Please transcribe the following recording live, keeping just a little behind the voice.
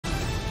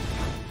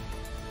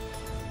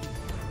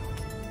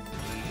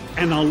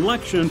an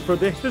election for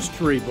the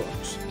history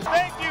books.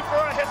 Thank you for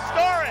a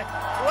historic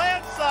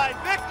landslide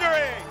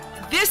victory.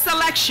 This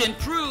election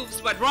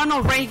proves what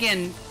Ronald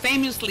Reagan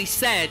famously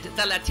said,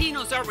 the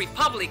Latinos are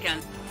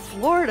Republicans.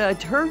 Florida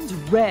turns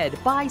red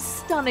by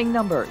stunning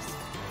numbers.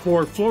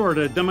 For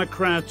Florida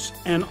Democrats,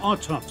 an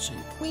autopsy.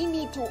 We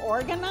need to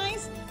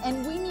organize,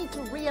 and we need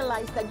to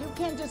realize that you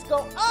can't just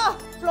go, oh,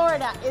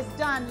 Florida is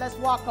done, let's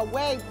walk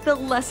away. The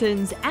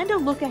lessons and a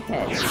look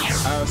ahead.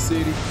 Our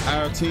city,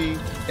 our team,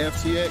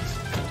 FTX.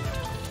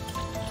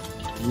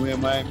 You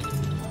in Miami?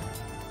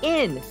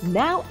 In,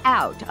 now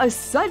out, a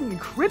sudden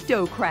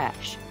crypto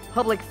crash.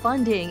 Public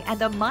funding and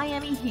the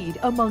Miami Heat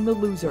among the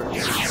losers.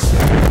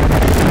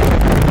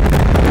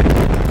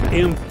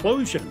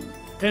 Implosion.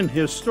 An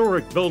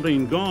historic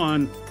building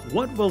gone.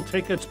 What will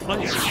take its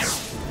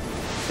place?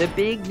 The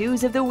big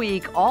news of the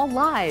week, all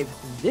live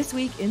this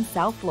week in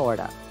South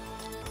Florida.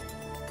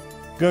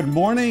 Good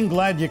morning.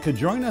 Glad you could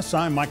join us.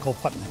 I'm Michael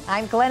Putney.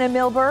 I'm Glenna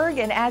Milberg,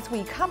 and as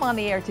we come on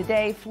the air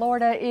today,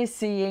 Florida is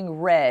seeing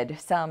red.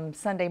 Some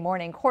Sunday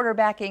morning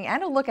quarterbacking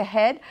and a look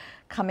ahead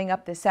coming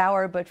up this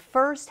hour. But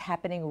first,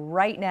 happening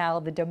right now,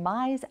 the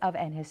demise of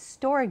an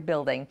historic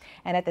building,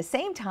 and at the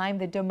same time,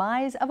 the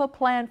demise of a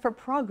plan for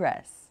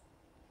progress.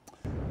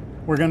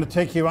 We're going to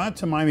take you out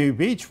to Miami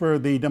Beach, where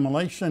the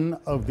demolition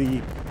of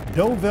the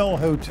Deauville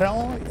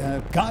Hotel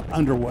got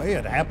underway.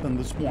 It happened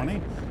this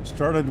morning.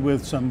 Started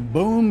with some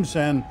booms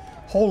and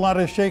a whole lot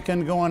of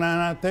shaking going on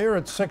out there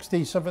at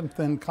 67th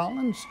and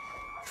Collins.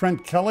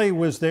 Trent Kelly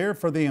was there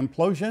for the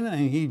implosion,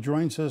 and he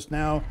joins us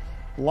now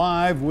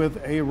live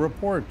with a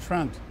report.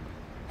 Trent,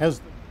 has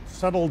it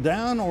settled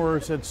down, or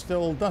is it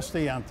still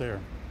dusty out there?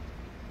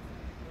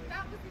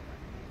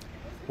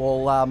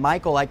 Well,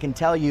 Michael, I can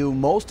tell you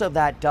most of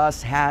that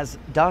dust has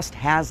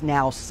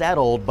now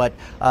settled, but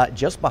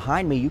just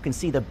behind me, you can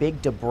see the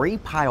big debris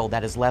pile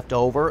that is left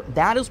over.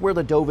 That is where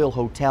the Deauville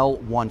Hotel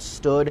once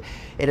stood.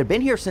 It had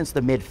been here since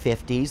the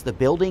mid-50s, the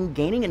building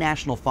gaining a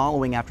national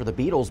following after the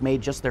Beatles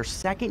made just their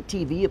second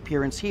TV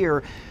appearance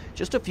here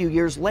just a few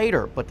years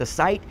later. But the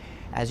site,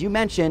 as you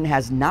mentioned,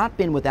 has not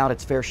been without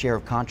its fair share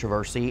of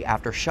controversy.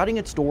 After shutting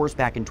its doors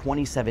back in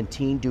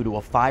 2017 due to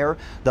a fire,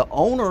 the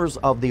owners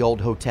of the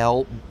old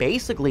hotel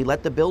basically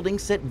let the building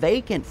sit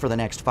vacant for the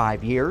next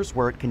 5 years,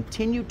 where it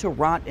continued to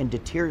rot and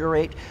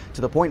deteriorate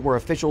to the point where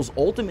officials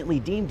ultimately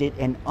deemed it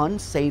an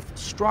unsafe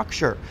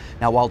structure.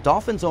 Now, while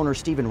Dolphins owner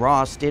Stephen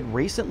Ross did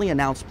recently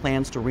announce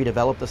plans to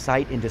redevelop the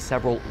site into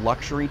several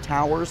luxury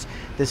towers,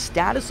 the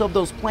status of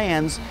those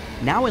plans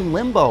now in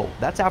limbo.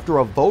 That's after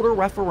a voter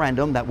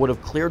referendum that would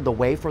have cleared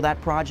the way for that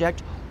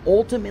project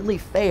ultimately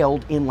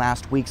failed in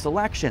last week's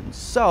elections.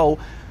 So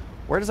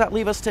where does that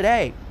leave us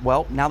today?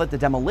 Well, now that the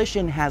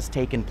demolition has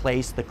taken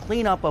place, the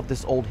cleanup of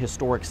this old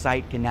historic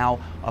site can now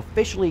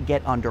officially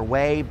get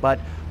underway, but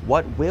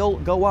what will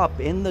go up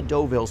in the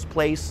Deauville's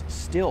place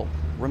still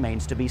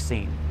remains to be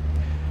seen.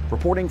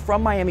 Reporting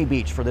from Miami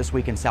Beach for This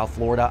Week in South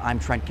Florida, I'm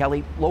Trent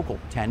Kelly, Local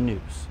 10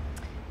 News.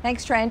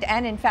 Thanks, Trent.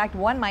 And in fact,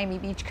 one Miami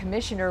Beach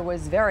commissioner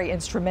was very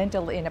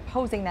instrumental in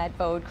opposing that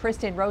vote.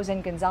 Kristen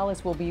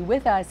Rosen-Gonzalez will be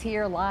with us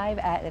here live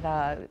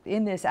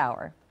in this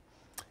hour.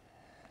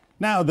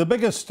 Now, the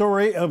biggest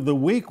story of the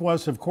week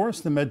was, of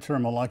course, the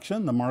midterm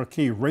election. The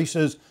marquee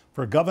races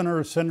for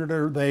governor,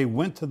 senator, they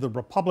went to the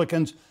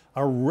Republicans.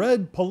 A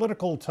red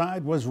political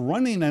tide was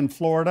running in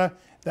Florida.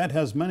 That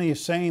has many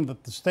saying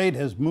that the state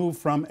has moved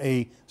from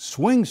a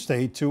swing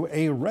state to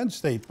a red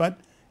state. But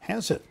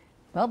has it?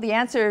 Well, the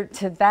answer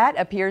to that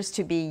appears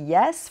to be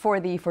yes for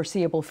the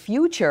foreseeable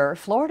future.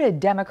 Florida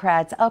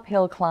Democrats'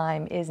 uphill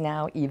climb is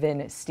now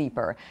even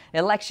steeper.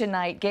 Election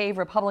night gave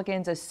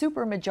Republicans a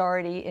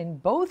supermajority in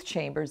both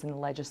chambers in the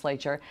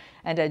legislature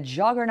and a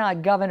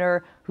juggernaut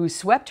governor who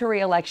swept to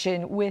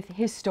re-election with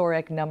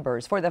historic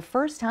numbers. For the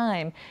first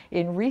time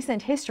in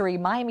recent history,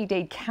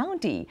 Miami-Dade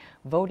County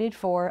voted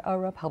for a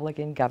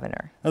Republican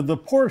governor. The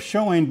poor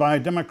showing by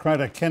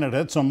Democratic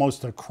candidates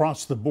almost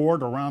across the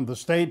board around the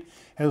state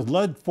has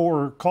led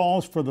for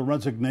calls for the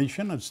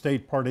resignation of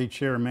State Party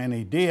Chair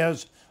Manny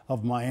Diaz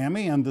of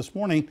Miami. And this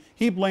morning,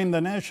 he blamed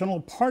the National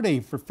Party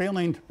for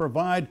failing to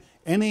provide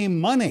any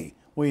money.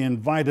 We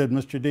invited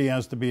Mr.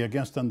 Diaz to be a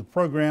guest on the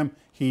program.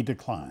 He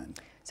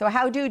declined. So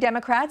how do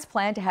Democrats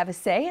plan to have a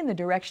say in the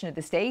direction of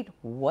the state?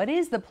 What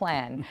is the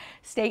plan?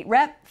 State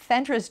Rep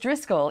Fentress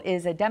Driscoll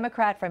is a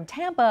Democrat from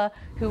Tampa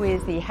who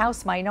is the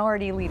House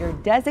Minority Leader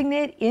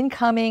Designate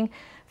incoming.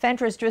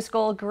 Fentress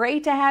Driscoll,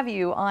 great to have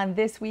you on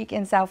This Week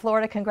in South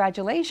Florida.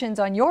 Congratulations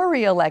on your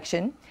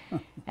re-election.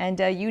 And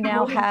you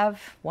now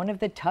have one of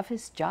the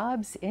toughest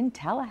jobs in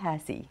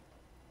Tallahassee.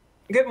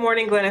 Good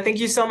morning, Glenna. Thank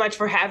you so much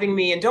for having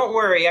me. And don't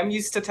worry, I'm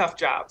used to tough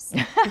jobs.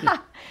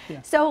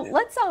 So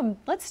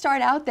let's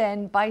start out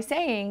then by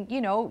saying,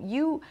 you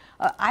know,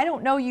 I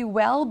don't know you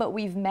well, but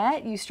we've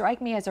met. You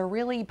strike me as a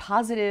really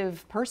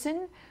positive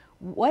person.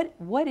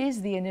 What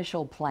is the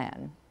initial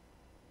plan?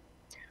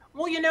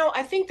 Well,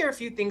 I think there are a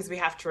few things we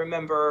have to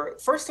remember.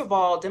 First of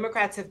all,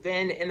 Democrats have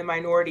been in the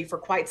minority for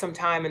quite some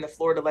time in the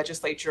Florida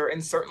legislature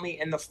and certainly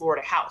in the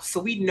Florida House. So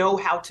we know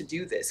how to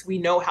do this. We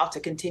know how to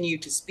continue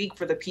to speak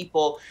for the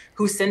people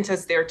who sent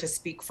us there to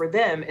speak for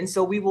them. And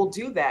so we will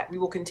do that. We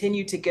will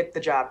continue to get the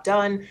job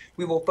done.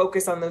 We will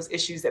focus on those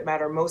issues that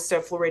matter most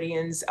to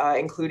Floridians,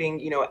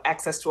 including,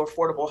 access to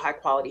affordable, high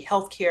quality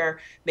health care,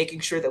 making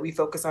sure that we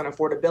focus on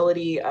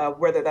affordability,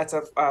 whether that's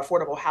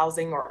affordable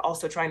housing or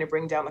also trying to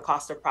bring down the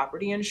cost of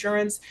property insurance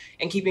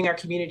and keeping our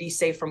community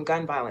safe from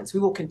gun violence.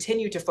 We will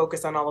continue to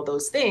focus on all of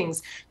those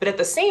things, but at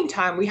the same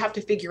time, we have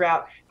to figure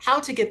out how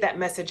to get that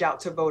message out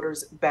to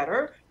voters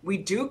better. We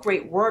do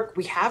great work.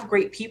 We have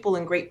great people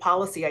and great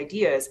policy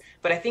ideas,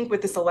 but I think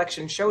what this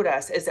election showed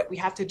us is that we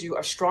have to do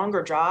a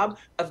stronger job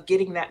of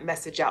getting that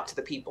message out to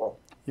the people.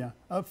 Yeah.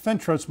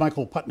 Fentress,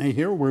 Michael Putney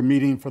here. We're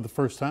meeting for the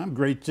first time.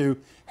 Great to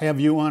have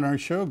you on our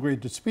show.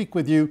 Great to speak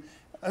with you.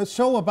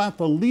 So about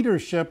the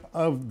leadership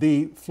of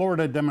the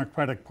Florida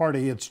Democratic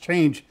Party, it's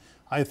changed,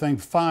 I think,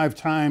 5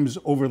 times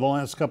over the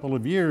last couple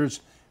of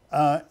years.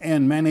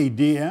 And Manny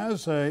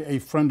Diaz, a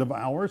friend of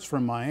ours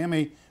from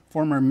Miami,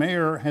 former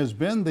mayor, has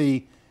been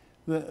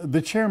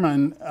the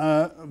chairman.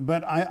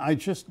 But I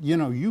just,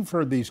 you've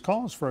heard these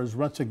calls for his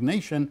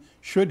resignation.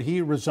 Should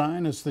he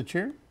resign as the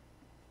chair?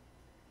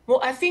 Well,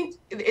 I think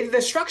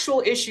the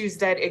structural issues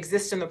that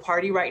exist in the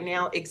party right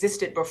now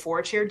existed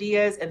before Chair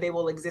Diaz, and they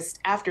will exist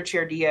after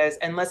Chair Diaz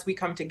unless we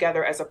come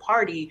together as a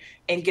party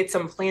and get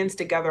some plans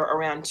together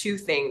around 2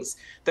 things.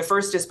 The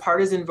first is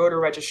partisan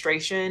voter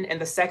registration, and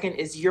the second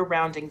is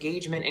year-round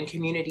engagement in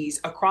communities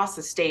across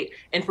the state,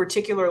 and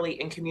particularly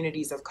in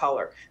communities of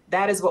color.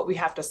 That is what we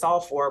have to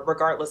solve for,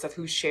 regardless of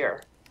who's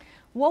chair.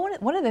 Well,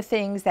 one of the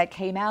things that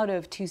came out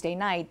of Tuesday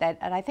night that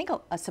and I think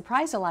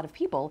surprised a lot of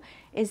people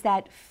is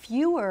that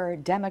fewer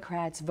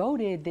Democrats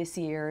voted this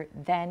year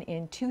than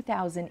in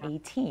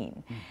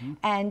 2018.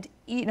 And,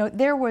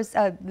 there was,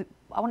 I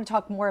want to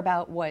talk more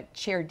about what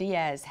Chair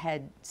Diaz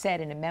had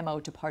said in a memo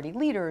to party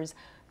leaders,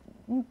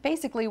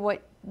 basically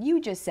what you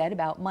just said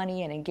about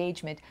money and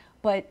engagement.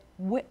 But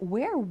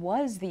where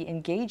was the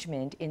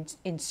engagement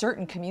in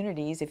certain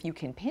communities, if you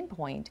can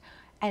pinpoint?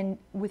 And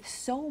with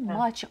so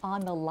much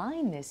on the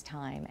line this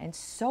time and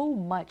so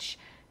much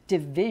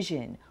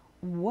division,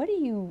 what do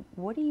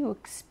you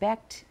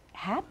expect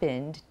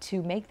happened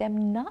to make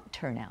them not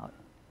turn out?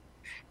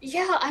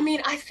 Yeah,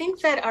 I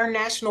think that our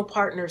national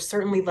partners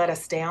certainly let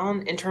us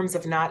down in terms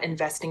of not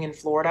investing in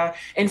Florida.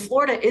 And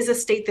Florida is a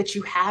state that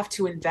you have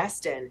to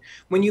invest in.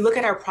 When you look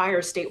at our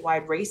prior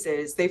statewide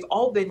races, they've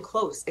all been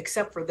close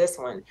except for this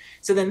one.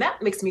 So then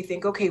that makes me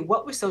think, okay,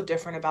 what was so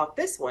different about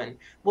this one?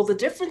 Well, the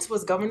difference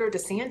was Governor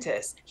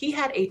DeSantis. He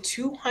had a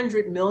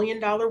 $200 million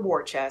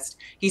war chest.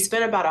 He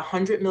spent about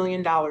 $100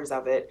 million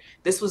of it.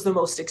 This was the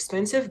most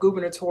expensive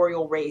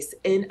gubernatorial race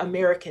in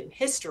American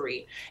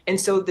history. And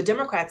so the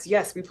Democrats,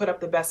 yes, we put up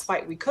the best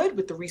fight we could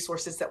with the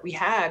resources that we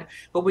had.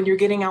 But when you're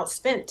getting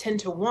outspent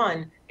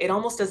 10-1, it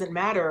almost doesn't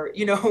matter,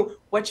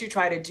 what you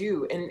try to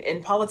do.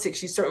 In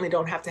politics, you certainly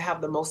don't have to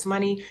have the most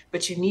money,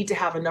 but you need to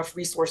have enough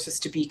resources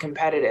to be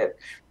competitive.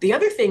 The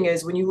other thing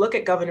is when you look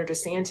at Governor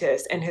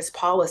DeSantis and his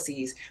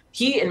policies,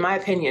 he, in my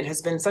opinion,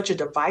 has been such a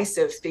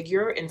divisive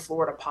figure in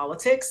Florida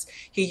politics.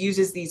 He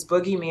uses these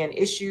boogeyman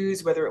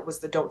issues, whether it was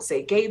the Don't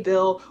Say Gay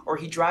bill, or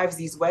he drives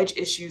these wedge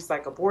issues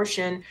like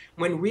abortion,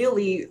 when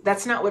really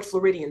that's not what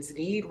Floridians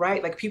need,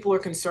 right? Like people are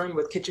concerned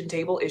with kitchen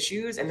table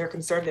issues and they're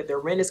concerned that their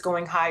rent is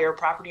going higher,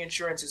 property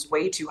insurance is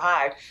way too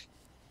high.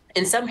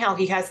 And somehow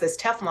he has this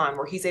Teflon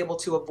where he's able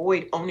to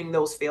avoid owning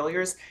those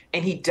failures.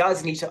 And he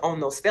does need to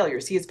own those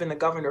failures. He has been the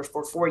governor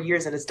for 4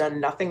 years and has done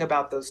nothing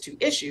about those 2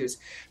 issues.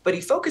 But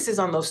he focuses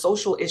on those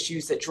social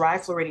issues that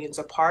drive Floridians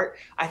apart.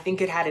 I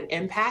think it had an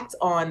impact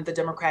on the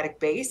Democratic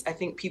base. I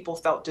think people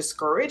felt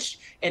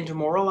discouraged and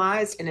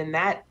demoralized. And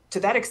to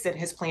that extent,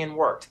 his plan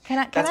worked.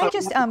 Can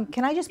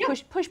I just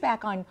push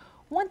back on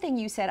one thing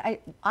you said?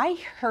 I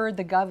heard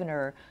the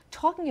governor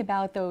talking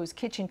about those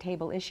kitchen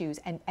table issues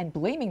and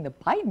blaming the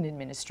Biden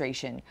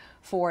administration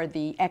for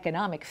the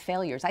economic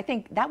failures. I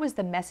think that was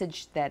the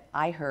message that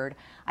I heard.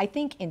 I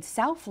think in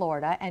South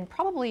Florida, and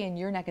probably in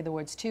your neck of the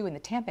woods too, in the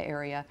Tampa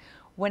area,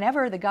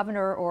 whenever the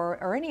governor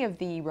or any of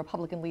the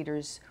Republican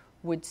leaders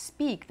would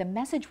speak, the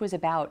message was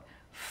about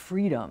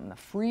freedom,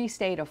 free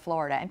state of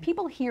Florida. And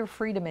people hear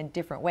freedom in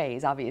different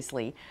ways,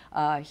 obviously.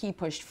 He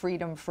pushed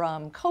freedom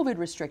from COVID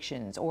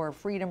restrictions or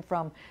freedom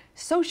from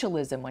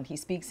socialism when he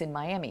speaks in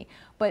Miami.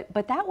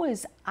 But that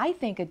was, I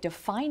think, a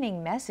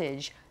defining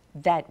message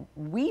that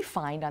we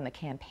find on the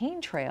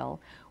campaign trail,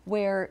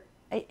 where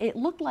it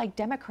looked like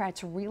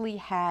Democrats really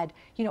had,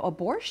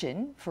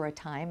 abortion for a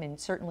time, and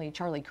certainly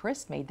Charlie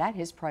Crist made that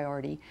his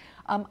priority.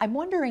 I'm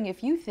wondering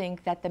if you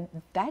think that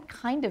that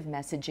kind of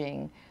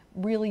messaging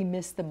really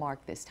missed the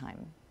mark this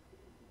time.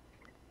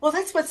 Well,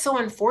 that's what's so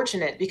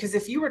unfortunate, because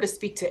if you were to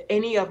speak to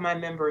any of my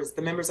members,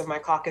 the members of my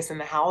caucus in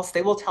the House,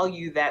 they will tell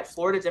you that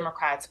Florida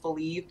Democrats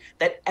believe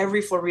that every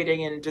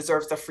Floridian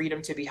deserves the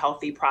freedom to be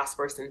healthy,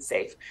 prosperous, and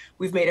safe.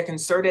 We've made a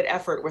concerted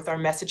effort with our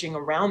messaging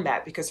around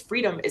that, because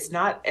freedom is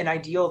not an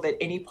ideal that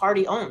any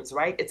party owns,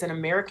 right? It's an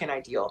American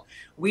ideal.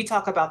 We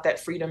talk about that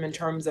freedom in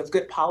terms of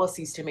good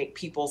policies to make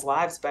people's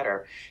lives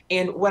better.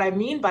 And what I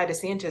mean by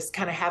DeSantis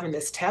kind of having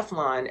this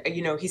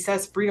Teflon, he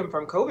says freedom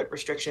from COVID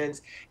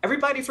restrictions.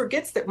 Everybody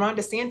forgets that Ron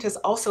DeSantis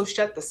also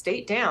shut the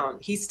state down.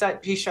 He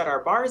shut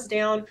our bars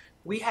down.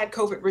 We had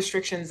COVID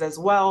restrictions as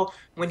well.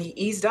 When he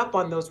eased up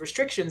on those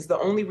restrictions, the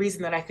only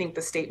reason that I think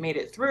the state made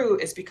it through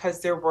is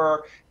because there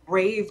were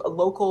brave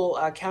local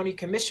county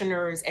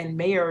commissioners and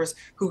mayors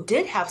who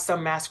did have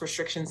some mask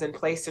restrictions in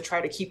place to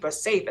try to keep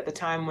us safe at the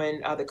time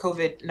when the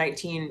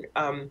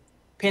COVID-19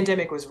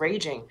 pandemic was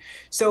raging.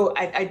 So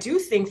I do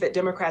think that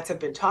Democrats have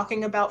been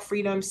talking about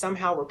freedom.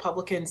 Somehow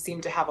Republicans seem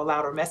to have a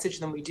louder message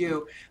than we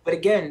do. But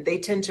again, they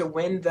tend to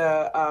win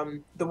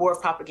the war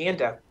of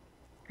propaganda.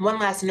 One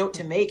last note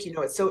to make,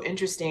 it's so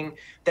interesting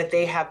that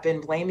they have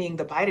been blaming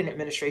the Biden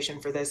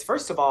administration for this.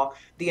 First of all,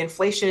 the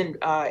inflation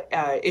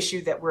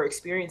issue that we're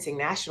experiencing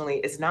nationally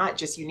is not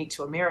just unique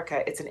to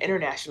America, it's an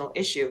international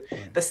issue.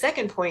 The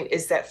second point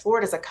is that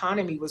Florida's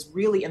economy was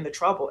really in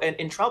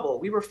trouble.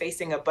 We were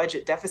facing a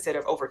budget deficit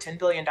of over $10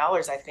 billion,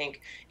 I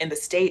think, in the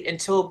state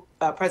until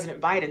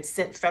President Biden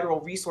sent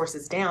federal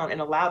resources down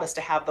and allowed us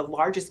to have the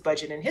largest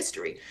budget in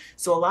history.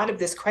 So a lot of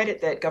this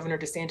credit that Governor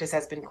DeSantis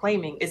has been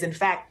claiming is in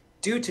fact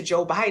due to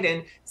Joe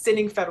Biden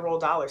sending federal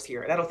dollars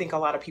here. And I don't think a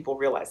lot of people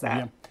realize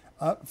that.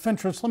 Yeah.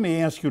 Fentress, let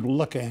me ask you to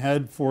look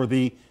ahead for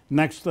the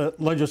next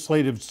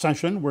legislative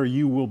session where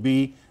you will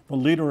be the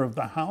leader of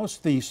the House.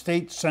 The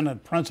state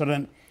Senate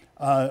president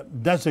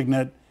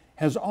designate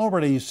has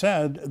already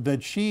said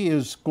that she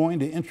is going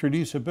to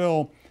introduce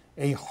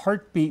a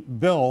heartbeat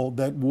bill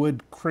that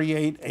would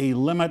create a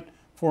limit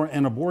for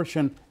an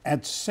abortion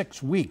at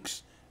 6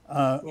 weeks.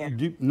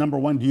 Number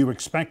one, do you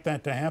expect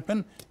that to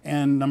happen?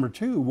 And number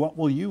two, what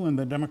will you and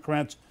the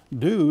Democrats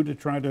do to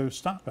try to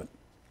stop it?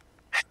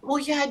 Well,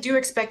 yeah, I do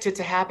expect it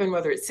to happen,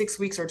 whether it's 6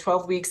 weeks or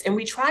 12 weeks. And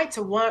we tried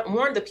to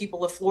warn the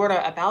people of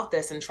Florida about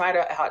this and tried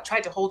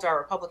to hold our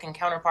Republican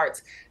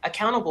counterparts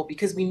accountable,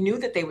 because we knew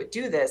that they would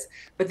do this,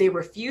 but they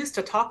refused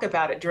to talk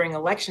about it during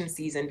election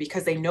season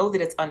because they know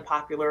that it's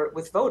unpopular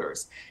with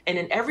voters. And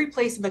in every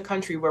place in the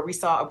country where we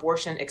saw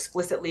abortion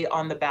explicitly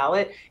on the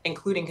ballot,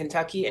 including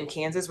Kentucky and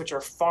Kansas, which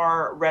are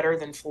far redder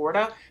than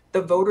Florida,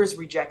 the voters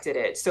rejected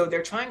it. So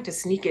they're trying to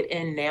sneak it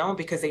in now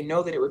because they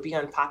know that it would be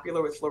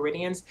unpopular with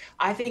Floridians.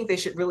 I think they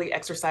should really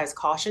exercise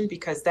caution,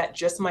 because that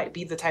just might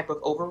be the type of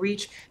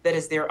overreach that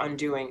is their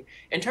undoing.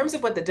 In terms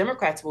of what the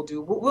Democrats will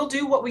do, we'll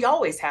do what we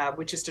always have,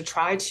 which is to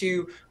try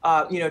to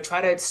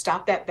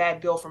stop that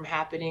bad bill from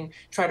happening,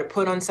 try to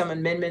put on some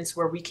amendments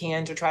where we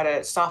can to try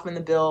to soften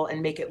the bill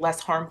and make it less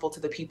harmful to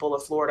the people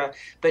of Florida.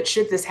 But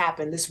should this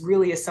happen, this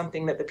really is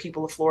something that the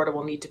people of Florida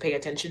will need to pay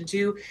attention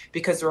to,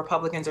 because the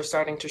Republicans are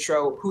starting to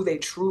show who they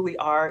truly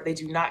are. They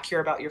do not care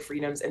about your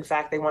freedoms. In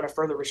fact, they want to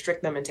further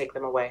restrict them and take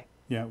them away.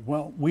 Yeah,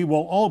 well, we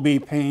will all be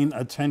paying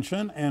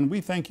attention, and we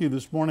thank you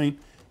this morning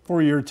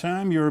for your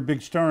time. You're a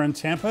big star in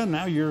Tampa.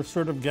 Now you're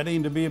sort of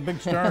getting to be a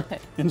big star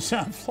in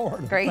South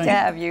Florida. Great to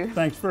have you.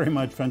 Thanks very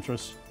much,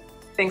 Fentress.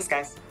 Thanks,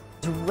 guys.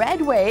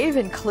 Red Wave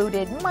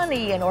included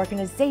money and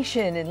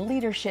organization and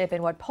leadership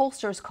in what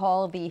pollsters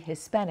call the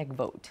Hispanic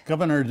vote.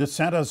 Governor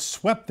DeSantis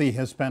swept the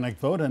Hispanic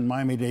vote in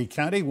Miami-Dade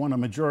County, won a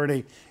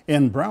majority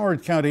in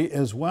Broward County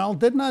as well.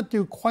 Did not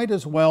do quite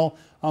as well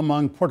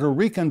among Puerto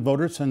Rican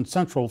voters in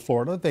Central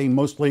Florida. They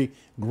mostly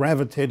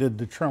gravitated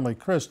to Charlie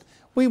Crist.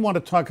 We want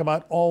to talk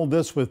about all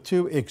this with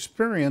two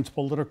experienced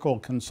political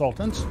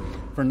consultants.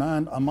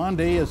 Fernand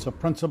Amandi is a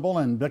principal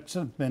in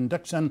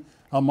Dixon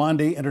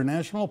Amandi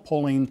International,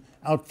 polling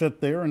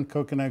outfit there in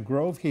Coconut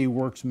Grove. He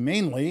works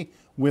mainly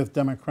with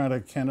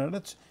Democratic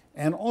candidates.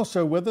 And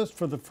also with us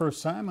for the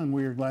first time, and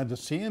we are glad to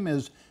see him,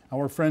 is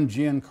our friend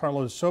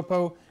Giancarlo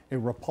Sopo, a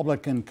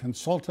Republican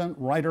consultant,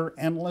 writer,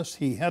 analyst.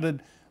 He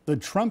headed the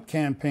Trump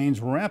campaign's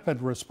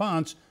rapid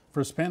response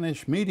for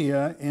Spanish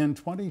media in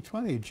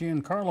 2020.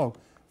 Giancarlo,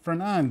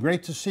 Fernand,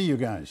 great to see you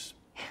guys.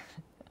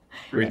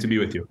 Great to be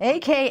with you.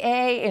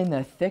 AKA in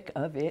the thick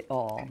of it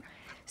all.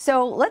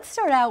 So let's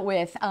start out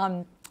with,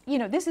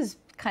 this is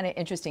kind of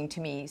interesting to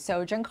me.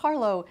 So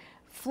Giancarlo,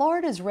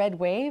 Florida's red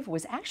wave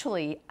was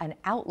actually an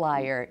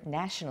outlier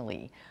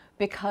nationally,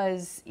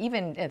 because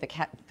even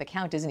the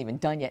count isn't even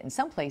done yet in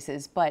some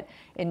places, but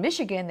in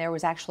Michigan there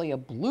was actually a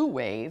blue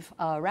wave.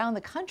 Around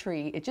the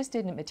country it just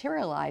didn't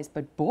materialize,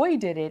 but boy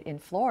did it in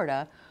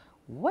Florida.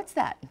 What's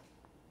that?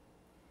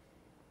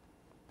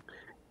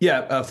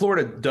 Yeah,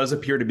 Florida does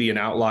appear to be an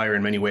outlier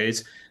in many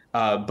ways.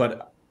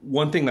 But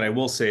one thing that I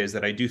will say is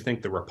that I do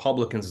think the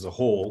Republicans as a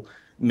whole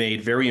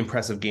made very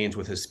impressive gains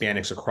with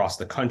Hispanics across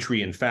the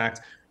country. In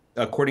fact,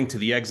 according to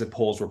the exit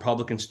polls,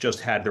 Republicans just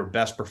had their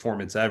best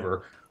performance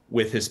ever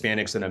with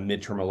Hispanics in a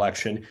midterm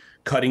election,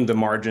 cutting the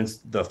margins,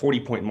 the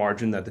 40-point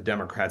margin that the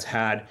Democrats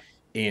had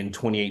in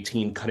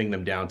 2018, cutting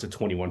them down to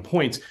 21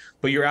 points.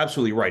 But you're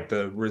absolutely right.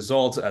 The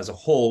results as a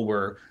whole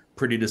were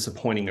pretty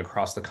disappointing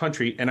across the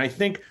country. And I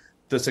think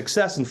the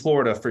success in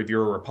Florida, for if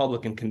you're a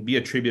Republican, can be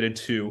attributed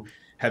to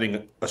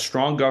having a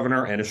strong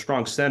governor and a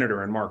strong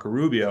senator in Marco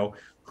Rubio,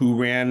 who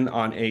ran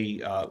on a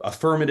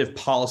affirmative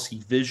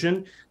policy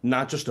vision,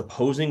 not just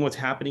opposing what's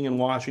happening in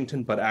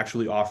Washington, but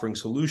actually offering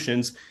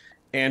solutions,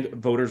 and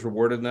voters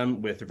rewarded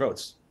them with their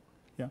votes.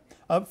 Yeah.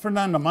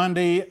 Fernand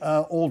Amandi,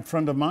 old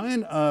friend of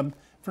mine.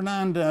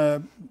 Fernand,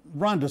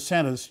 Ron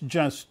DeSantis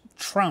just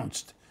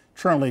trounced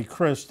Charlie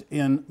Crist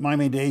in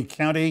Miami-Dade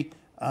County.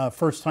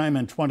 First time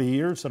in 20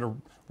 years that a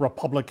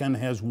Republican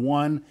has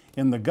won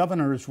in the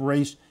governor's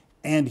race.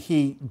 And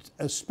he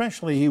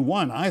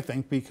won, I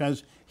think,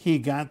 because he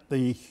got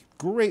the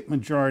great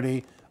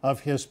majority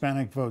of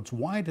Hispanic votes.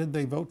 Why did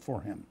they vote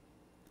for him?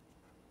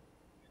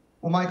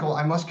 Well, Michael,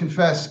 I must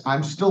confess,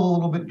 I'm still a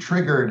little bit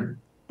triggered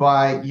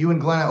by you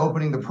and Glenna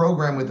opening the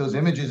program with those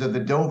images of the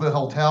Deauville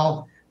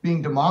Hotel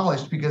being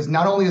demolished, because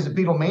not only as a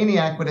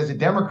Beatlemaniac, but as a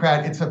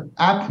Democrat, it's an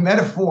apt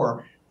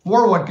metaphor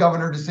for what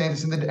Governor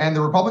DeSantis and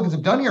the Republicans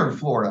have done here in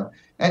Florida.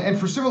 And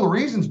for similar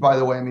reasons, by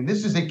the way. I mean,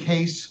 this is a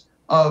case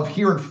of,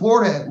 here in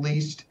Florida at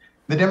least,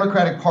 the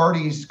Democratic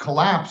Party's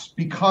collapse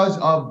because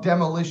of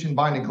demolition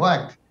by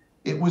neglect.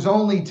 It was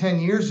only 10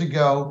 years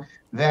ago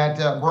that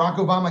Barack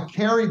Obama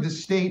carried the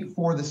state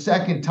for the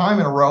second time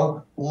in a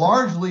row,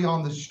 largely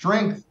on the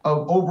strength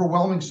of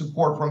overwhelming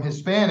support from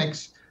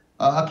Hispanics,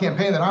 a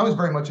campaign that I was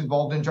very much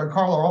involved in.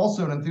 Giancarlo,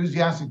 also an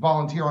enthusiastic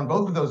volunteer on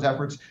both of those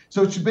efforts.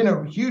 So it's been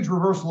a huge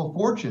reversal of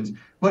fortunes.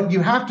 But you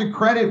have to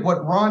credit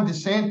what Ron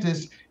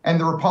DeSantis and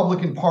the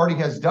Republican Party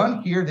has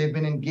done here. They've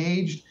been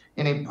engaged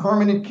in a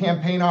permanent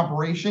campaign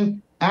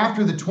operation.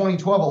 After the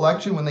 2012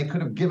 election, when they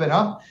could have given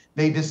up,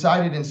 they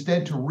decided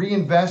instead to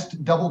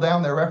reinvest, double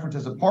down their efforts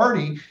as a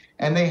party,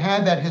 and they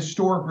had that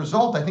historic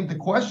result. I think the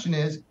question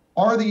is,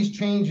 are these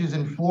changes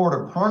in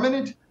Florida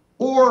permanent,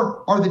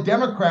 or are the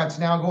Democrats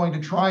now going to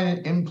try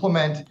and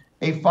implement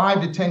a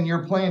 5 to 10 year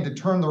plan to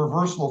turn the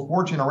reversal of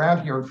fortune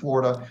around here in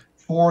Florida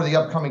for the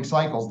upcoming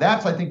cycles?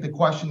 That's, I think, the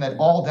question that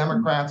all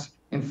Democrats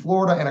in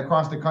Florida and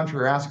across the country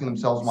are asking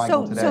themselves,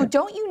 Michael, today. So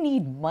don't you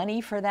need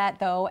money for that,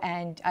 though?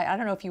 And I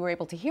don't know if you were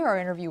able to hear our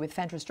interview with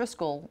Fentress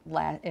Driscoll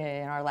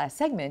in our last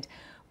segment,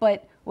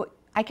 but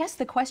I guess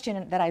the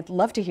question that I'd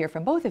love to hear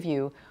from both of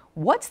you,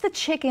 what's the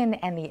chicken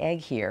and the egg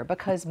here?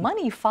 Because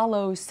money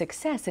follows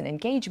success and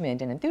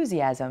engagement and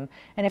enthusiasm,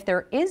 and if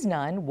there is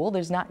none, well,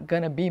 there's not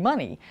going to be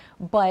money.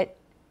 But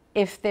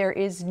if there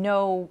is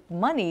no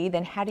money,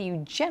 then how do you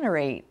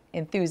generate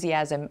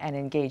enthusiasm and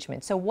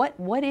engagement? So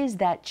what is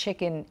that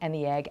chicken and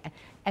the egg,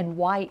 and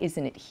why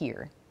isn't it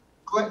here?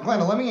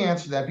 Glenna, let me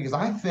answer that, because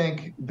I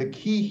think the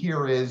key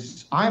here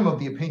is, I'm of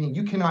the opinion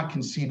you cannot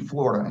concede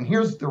Florida. And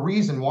here's the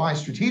reason why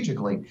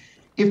strategically.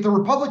 If the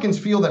Republicans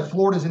feel that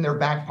Florida's in their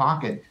back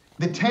pocket,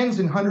 the tens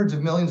and hundreds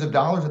of millions of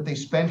dollars that they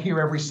spend here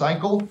every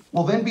cycle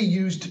will then be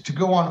used to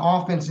go on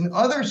offense in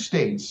other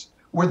states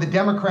where the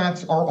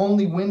Democrats are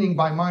only winning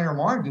by minor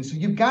margins. So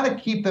you've got to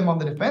keep them on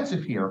the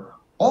defensive here.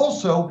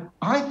 Also,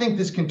 I think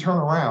this can turn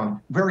around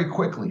very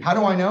quickly. How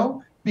do I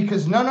know?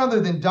 Because none other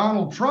than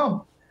Donald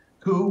Trump,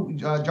 who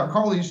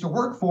Giancarlo used to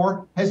work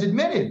for, has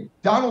admitted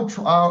Ron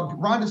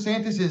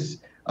DeSantis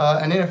is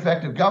an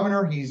ineffective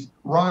governor. He's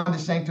Ron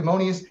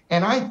DeSanctimonious.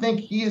 And I think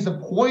he is a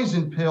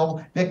poison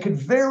pill that could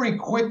very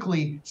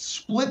quickly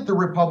split the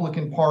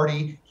Republican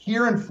Party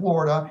here in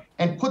Florida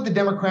and put the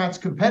Democrats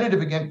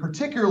competitive again,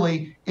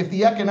 particularly if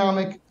the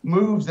economic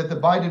moves that the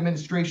Biden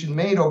administration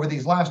made over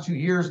these last 2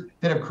 years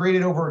that have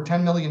created over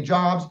 10 million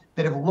jobs,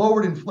 that have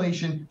lowered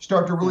inflation,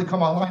 start to really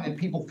come online and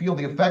people feel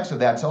the effects of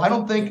that. So I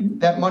don't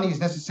think that money is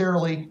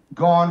necessarily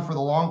gone for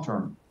the long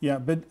term. Yeah,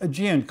 but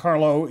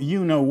Giancarlo,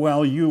 you know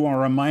well, you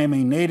are a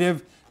Miami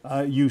native.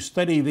 You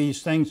study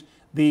these things.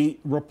 The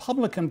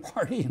Republican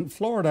Party in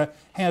Florida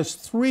has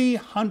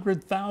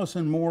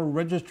 300,000 more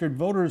registered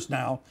voters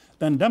now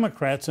than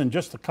Democrats, and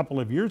just a couple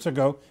of years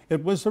ago,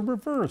 it was the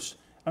reverse.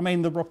 I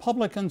mean, the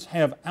Republicans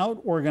have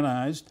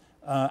out-organized,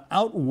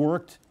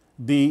 outworked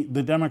the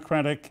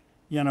Democratic,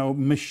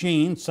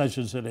 machine, such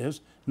as it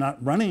is,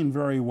 not running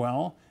very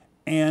well.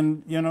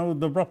 And,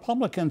 the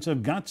Republicans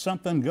have got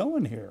something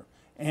going here.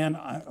 And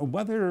I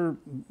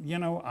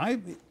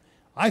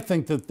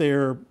think that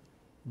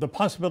the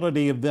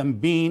possibility of them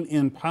being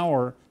in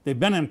power, they've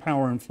been in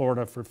power in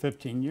Florida for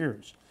 15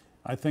 years.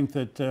 I think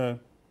that the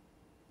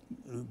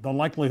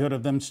likelihood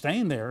of them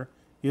staying there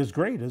is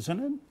great, isn't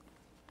it?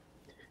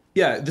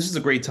 Yeah, this is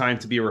a great time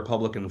to be a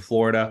Republican in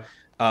Florida.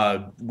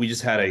 We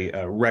just had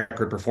a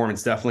record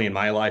performance, definitely in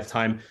my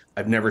lifetime.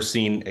 I've never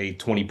seen a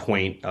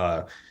 20-point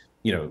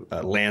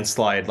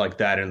landslide like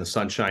that in the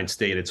Sunshine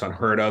State. It's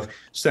unheard of.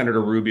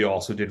 Senator Rubio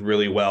also did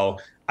really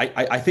well.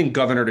 I think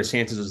Governor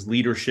DeSantis'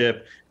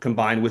 leadership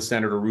combined with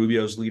Senator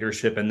Rubio's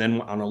leadership, and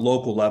then on a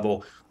local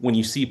level, when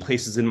you see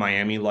places in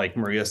Miami like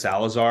Maria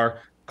Salazar,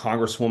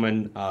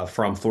 Congresswoman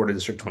from Florida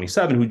District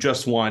 27, who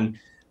just won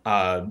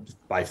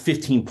by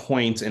 15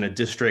 points in a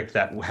district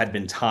that had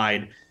been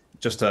tied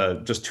just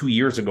 2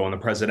 years ago in the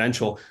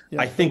presidential.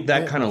 I think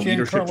that kind of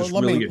leadership just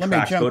really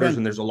attracts voters,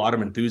 and there's a lot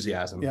of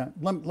enthusiasm. Yeah,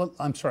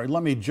 I'm sorry.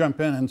 Let me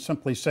jump in and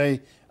simply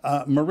say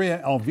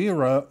Maria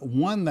Elvira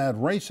won that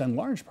race in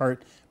large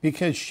part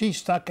because she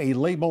stuck a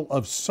label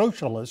of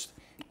socialist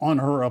on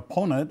her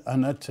opponent,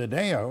 Annette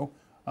Taddeo,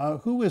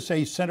 who is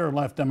a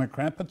center-left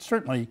Democrat, but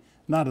certainly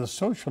not a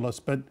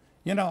socialist. But,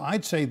 you know,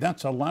 I'd say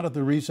that's a lot of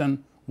the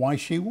reason why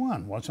she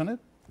won, wasn't it?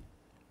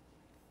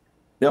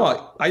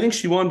 No, I think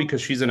she won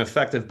because she's an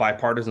effective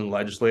bipartisan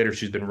legislator.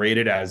 She's been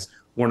rated as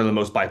one of the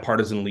most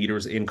bipartisan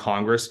leaders in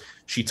Congress.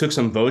 She took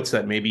some votes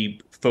that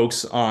maybe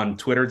folks on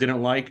Twitter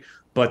didn't like,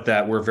 but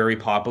that were very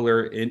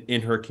popular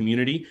in her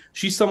community.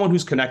 She's someone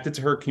who's connected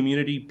to her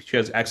community. She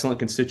has excellent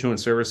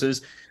constituent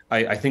services.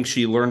 I think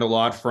she learned a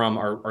lot from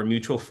our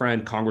mutual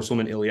friend,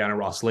 Congresswoman Ileana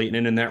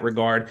Ros-Lehtinen, in that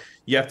regard.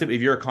 You have to,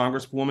 if you're a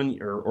congresswoman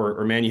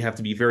or man, you have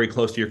to be very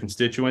close to your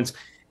constituents.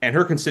 And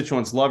her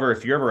constituents love her.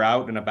 If you're ever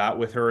out and about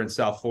with her in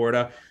South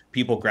Florida,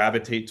 people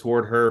gravitate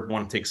toward her,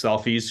 want to take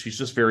selfies. She's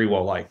just very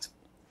well liked.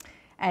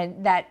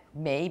 And that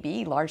may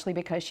be largely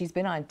because she's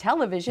been on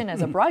television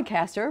as a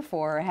broadcaster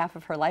for half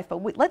of her life.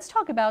 But let's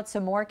talk about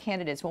some more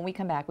candidates. When we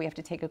come back, we have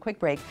to take a quick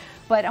break.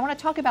 But I want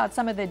to talk about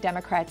some of the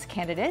Democrats'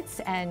 candidates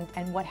and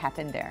what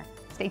happened there.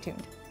 Stay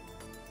tuned.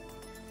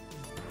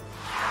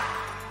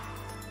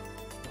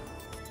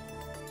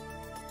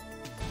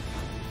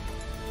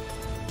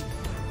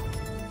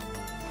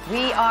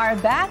 We are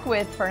back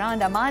with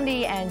Fernanda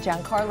Mondi and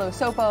Giancarlo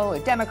Sopo,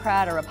 a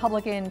Democrat, a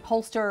Republican,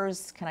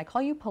 pollsters. Can I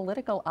call you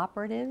political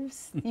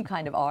operatives? You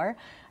kind of are.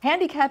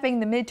 Handicapping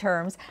the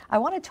midterms. I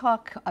want to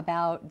talk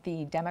about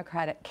the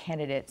Democratic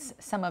candidates,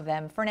 some of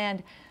them.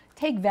 Fernand,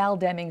 take Val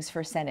Demings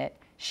for Senate.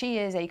 She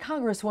is a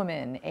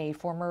congresswoman, a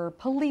former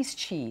police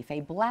chief, a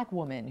black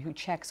woman who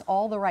checks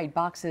all the right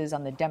boxes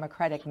on the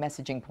Democratic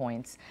messaging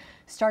points.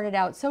 Started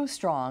out so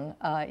strong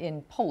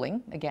in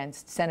polling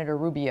against Senator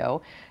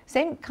Rubio.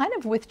 Same kind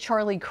of with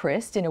Charlie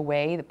Crist in a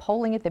way, the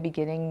polling at the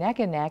beginning, neck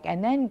and neck,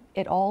 and then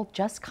it all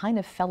just kind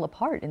of fell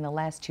apart in the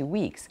last 2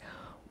 weeks.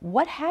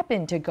 What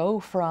happened to go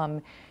from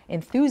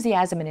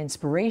enthusiasm and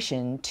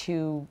inspiration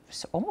to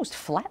almost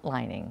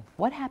flatlining?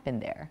 What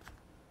happened there?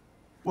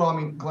 Well, I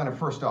mean, Glenna,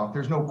 first off,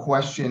 there's no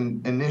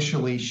question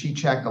initially she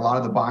checked a lot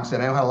of the boxes. I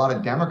know had a lot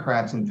of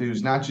Democrats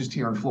enthused, not just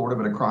here in Florida,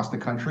 but across the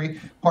country.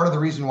 Part of the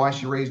reason why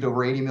she raised over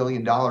 $80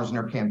 million in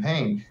her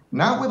campaign,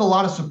 not with a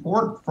lot of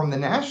support from the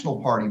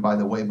national party, by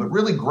the way, but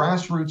really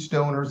grassroots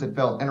donors that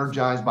felt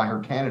energized by her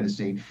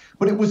candidacy.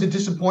 But it was a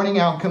disappointing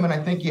outcome, and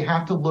I think you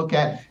have to look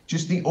at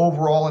just the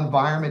overall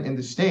environment in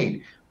the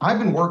state. I've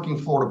been working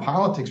Florida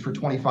politics for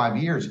 25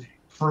 years.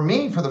 For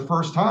me, for the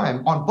first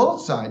time, on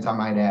both sides, I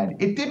might add,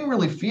 it didn't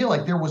really feel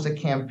like there was a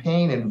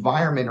campaign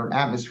environment or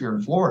atmosphere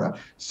in Florida.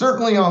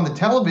 Certainly on the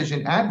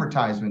television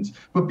advertisements,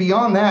 but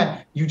beyond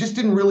that, you just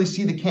didn't really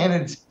see the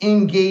candidates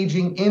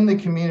engaging in the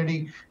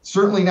community.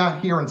 Certainly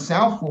not here in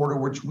South Florida,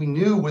 which we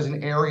knew was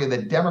an area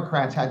that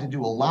Democrats had to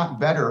do a lot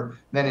better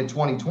than in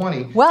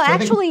 2020. Well,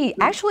 so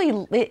actually,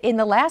 in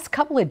the last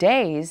couple of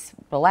days,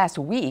 the last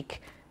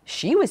week,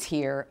 she was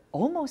here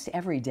almost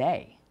every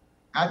day.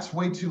 That's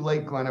way too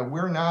late, Glenna.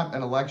 We're not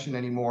an election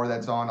anymore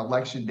that's on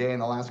election day in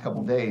the last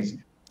couple of days.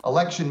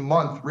 Election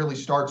month really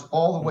starts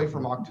all the way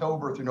from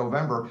October through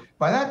November.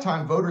 By that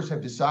time, voters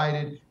have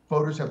decided,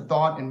 voters have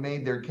thought and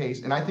made their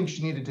case. And I think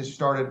she needed to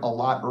start it a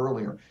lot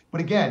earlier. But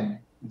again,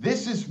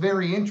 this is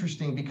very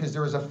interesting because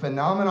there is a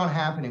phenomenon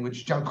happening,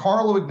 which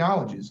Giancarlo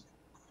acknowledges.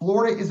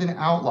 Florida is an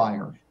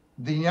outlier.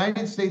 The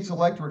United States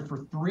electorate for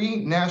 3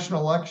 national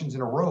elections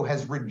in a row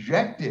has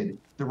rejected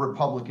the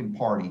Republican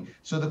Party.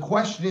 So the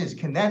question is,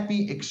 can that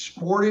be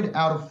exported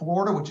out of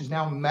Florida, which is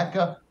now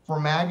Mecca for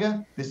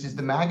MAGA? This is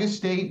the MAGA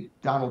state.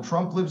 Donald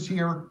Trump lives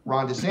here.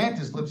 Ron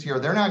DeSantis lives here.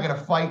 They're not going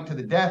to fight to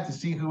the death to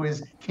see who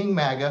is King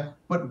MAGA.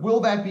 But will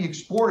that be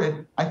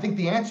exported? I think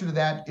the answer to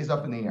that is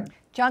up in the air.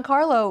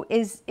 Giancarlo,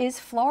 is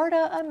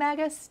Florida a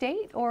MAGA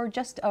state or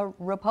just a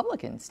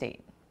Republican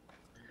state?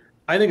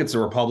 I think it's a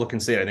Republican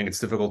state. I think it's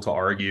difficult to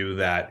argue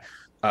that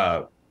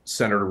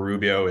Senator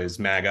Rubio is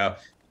MAGA.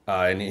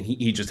 And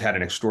he just had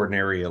an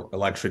extraordinary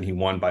election. He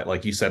won by,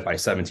 like you said, by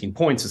 17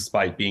 points,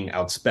 despite being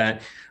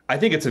outspent. I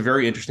think it's a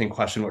very interesting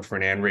question what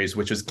Fernand raised,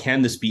 which is,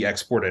 can this be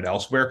exported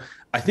elsewhere?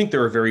 I think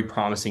there are very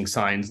promising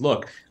signs.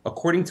 Look,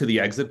 according to the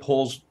exit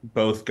polls,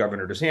 both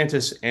Governor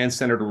DeSantis and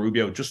Senator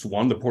Rubio just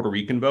won the Puerto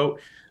Rican vote.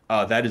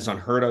 That is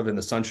unheard of in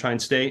the Sunshine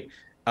State.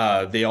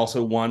 They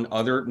also won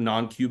other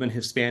non-Cuban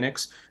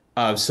Hispanics.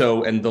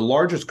 And the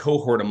largest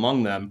cohort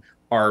among them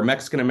are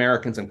Mexican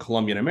Americans and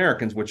Colombian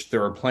Americans, which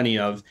there are plenty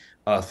of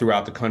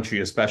throughout the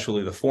country,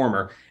 especially the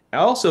former. I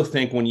also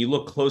think when you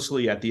look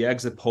closely at the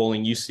exit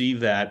polling, you see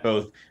that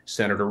both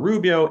Senator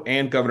Rubio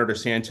and Governor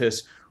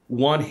DeSantis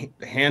won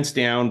hands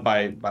down by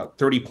about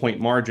 30-point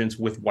margins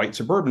with white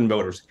suburban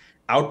voters,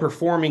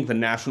 outperforming the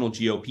national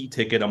GOP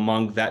ticket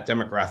among that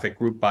demographic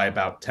group by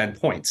about 10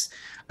 points.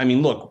 I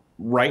mean, look,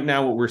 right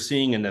now what we're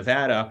seeing in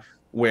Nevada,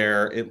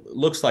 where it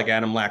looks like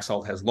Adam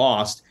Laxalt has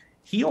lost,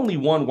 he only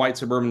won white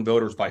suburban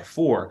voters by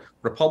 4.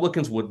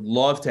 Republicans would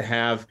love to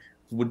have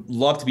would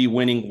love to be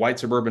winning white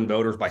suburban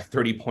voters by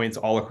 30 points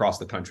all across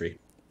the country.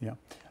 Yeah.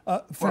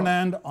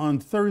 Fernand, on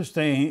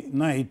Thursday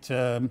night,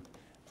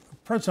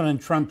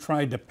 President Trump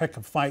tried to pick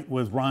a fight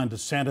with Ron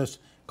DeSantis,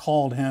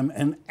 called him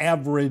an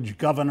average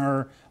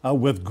governor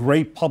with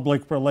great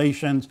public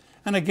relations,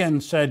 and again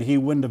said he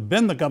wouldn't have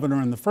been the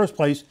governor in the first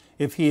place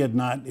if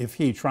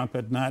Trump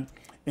had not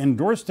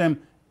endorsed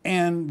him.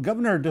 And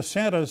Governor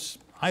DeSantis,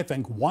 I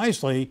think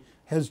wisely,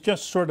 has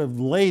just sort of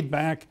laid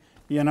back,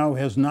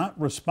 has not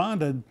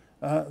responded.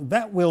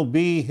 That will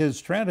be his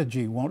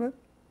strategy, won't it?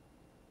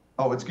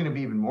 Oh, it's going to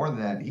be even more than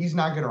that. He's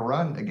not going to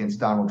run against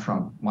Donald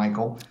Trump,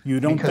 Michael. You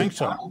don't think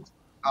so?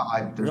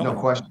 There's no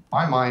question in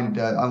my mind,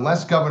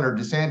 unless Governor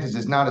DeSantis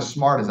is not as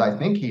smart as I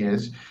think he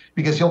is,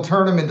 because he'll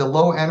turn him into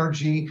low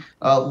energy,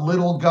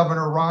 little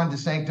Governor Ron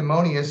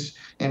DeSanctimonious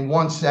in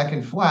 1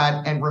 second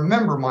flat. And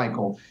remember,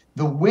 Michael,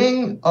 the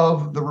wing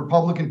of the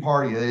Republican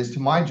Party that is, to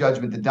my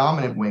judgment, the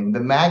dominant wing, the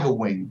MAGA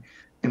wing,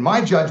 in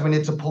my judgment,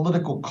 it's a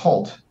political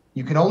cult.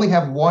 You can only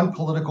have one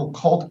political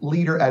cult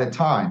leader at a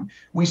time.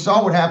 We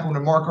saw what happened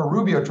when Marco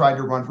Rubio tried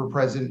to run for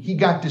president. He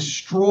got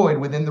destroyed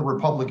within the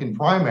Republican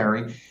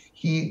primary.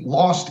 He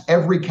lost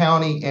every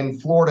county in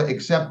Florida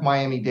except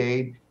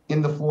Miami-Dade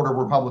in the Florida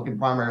Republican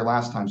primary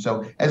last time.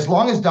 So as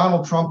long as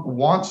Donald Trump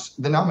wants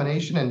the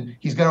nomination, and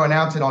he's going to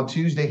announce it on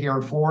Tuesday here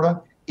in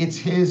Florida, it's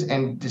his,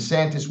 and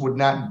DeSantis would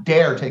not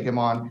dare take him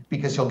on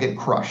because he'll get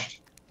crushed.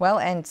 Well,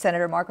 and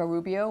Senator Marco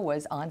Rubio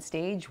was on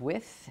stage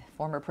with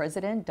former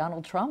President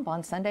Donald Trump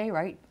on Sunday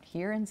right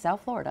here in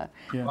South Florida.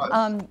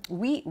 Yeah.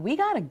 We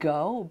got to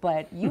go,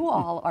 but you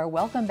all are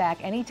welcome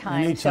back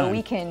anytime. So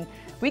we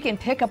can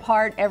pick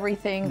apart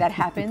everything that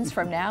happens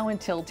from now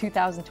until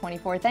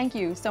 2024. Thank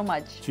you so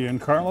much.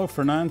 Giancarlo,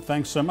 Fernand,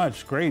 thanks so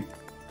much. Great.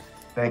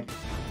 Thank you.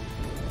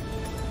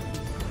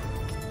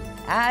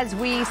 As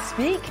we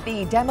speak,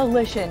 the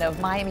demolition of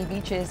Miami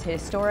Beach's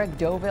historic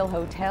Deauville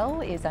Hotel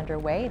is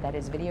underway. That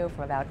is video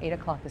from about 8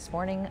 o'clock this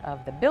morning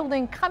of the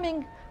building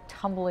coming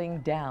tumbling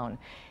down.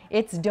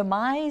 Its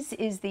demise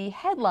is the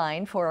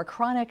headline for a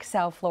chronic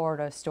South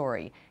Florida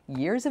story.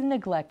 Years of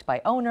neglect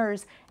by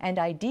owners and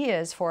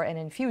ideas for an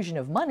infusion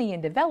of money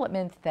and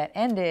development that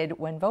ended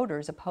when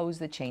voters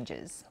opposed the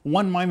changes.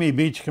 One Miami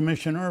Beach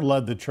commissioner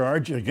led the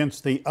charge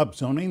against the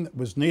upzoning that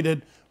was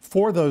needed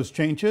for those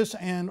changes,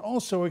 and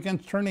also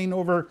against turning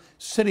over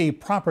city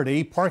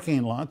property,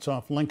 parking lots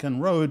off Lincoln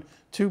Road,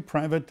 to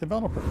private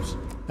developers.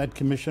 That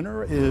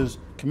commissioner is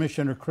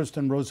Commissioner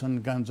Kristen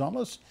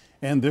Rosen-Gonzalez,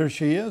 and there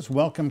she is.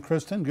 Welcome,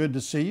 Kristen. Good to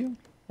see you.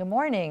 Good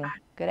morning.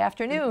 Good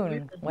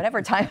afternoon,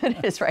 whatever time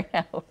it is right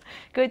now.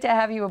 Good to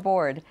have you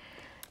aboard.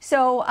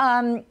 So,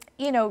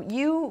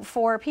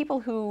 for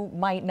people who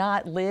might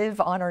not live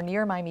on or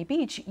near Miami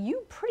Beach,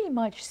 you pretty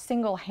much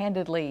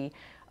single-handedly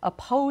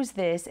oppose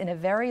this in a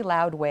very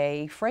loud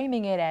way,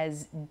 framing it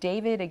as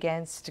David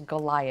against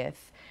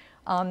Goliath,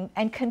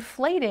 and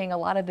conflating a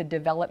lot of the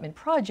development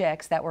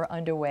projects that were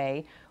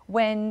underway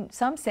when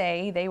some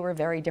say they were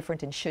very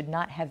different and should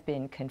not have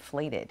been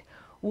conflated.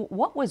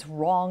 What was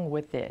wrong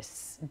with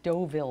this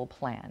Deauville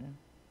plan?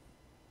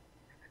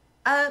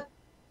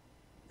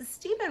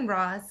 Stephen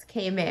Ross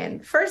came in.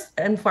 First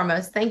and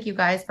foremost, thank you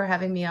guys for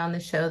having me on the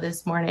show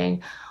this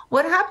morning.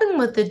 What happened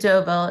with the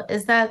Deauville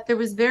is that there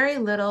was very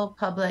little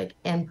public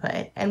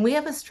input, and we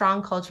have a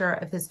strong culture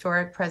of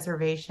historic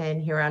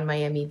preservation here on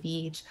Miami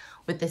Beach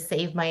with the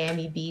Save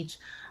Miami Beach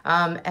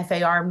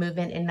FAR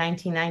movement in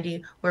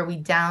 1990, where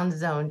we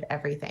downzoned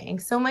everything.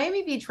 So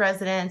Miami Beach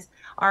residents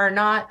are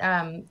not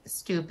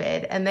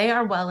stupid, and they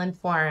are well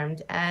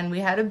informed. And we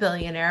had a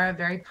billionaire, a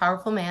very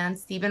powerful man,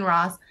 Stephen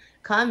Ross,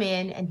 come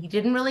in, and he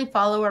didn't really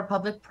follow our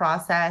public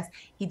process.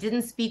 He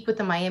didn't speak with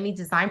the Miami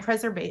Design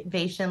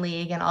Preservation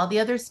League and all the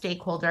other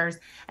stakeholders.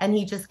 And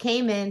he just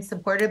came in,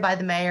 supported by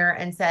the mayor,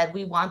 and said,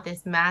 we want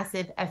this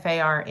massive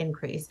FAR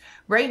increase.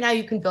 Right now,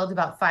 you can build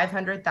about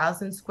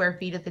 500,000 square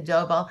feet at the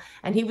Deauville,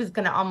 and he was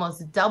going to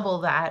almost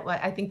double that.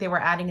 I think they were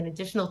adding an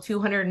additional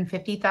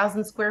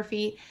 250,000 square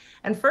feet.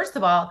 And first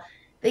of all,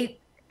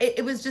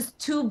 it was just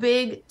too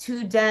big,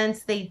 too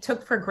dense. They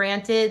took for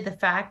granted the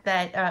fact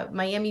that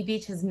Miami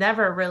Beach has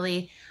never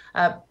really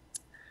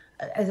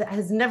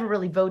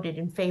voted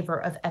in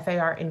favor of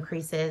FAR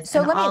increases.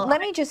 So let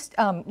me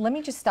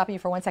just stop you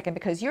for 1 second,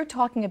 because you're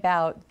talking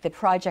about the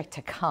project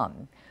to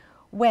come,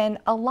 when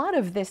a lot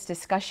of this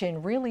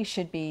discussion really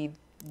should be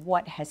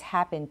what has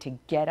happened to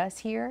get us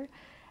here,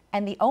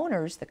 and the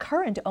owners, the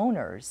current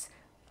owners.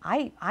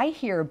 I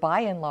hear by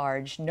and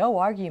large no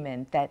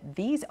argument that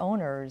these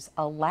owners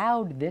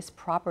allowed this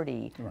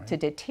property to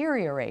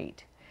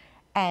deteriorate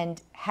and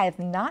have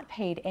not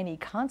paid any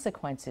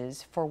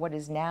consequences for what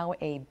is now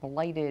a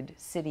blighted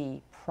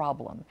city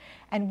problem.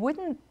 And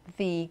wouldn't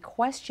the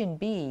question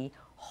be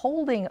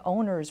holding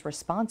owners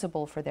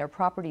responsible for their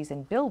properties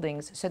and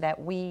buildings so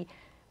that we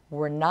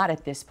were not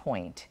at this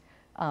point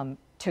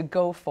to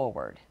go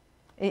forward?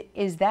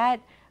 Is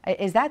that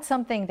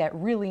something that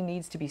really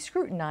needs to be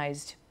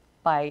scrutinized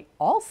by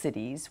all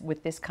cities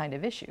with this kind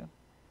of issue?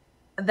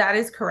 That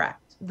is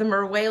correct. The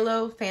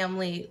Meruelo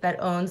family that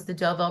owns the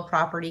Deauville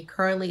property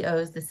currently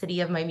owes the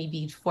city of Miami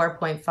Beach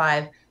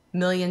 $4.5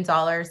 million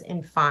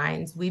in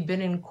fines. We've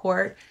been in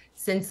court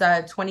since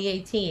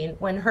 2018.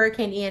 When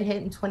Hurricane Ian hit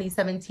in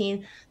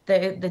 2017,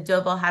 the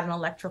Deauville had an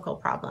electrical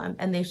problem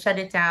and they shut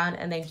it down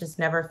and they just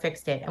never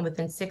fixed it. And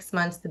within 6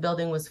 months, the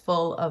building was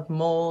full of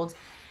mold.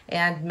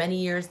 And many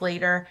years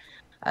later,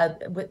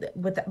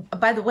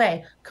 by the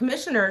way,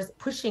 commissioners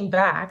pushing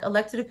back,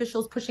 elected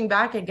officials pushing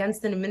back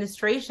against an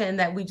administration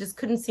that we just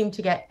couldn't seem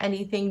to get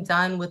anything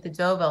done with the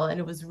Deauville. And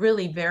it was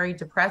really very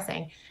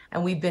depressing.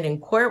 And we've been in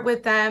court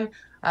with them.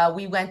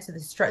 We went to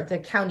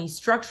the county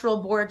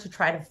structural board to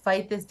try to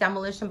fight this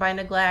demolition by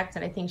neglect.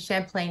 And I think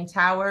Champlain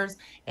Towers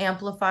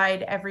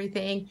amplified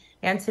everything.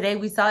 And today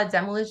we saw a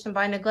demolition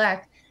by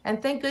neglect. And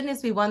thank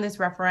goodness we won this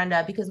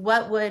referenda, because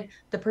what would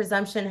the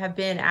presumption have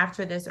been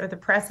after this, or the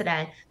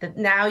precedent that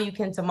now you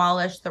can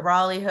demolish the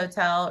Raleigh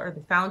Hotel or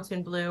the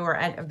Fontainebleau or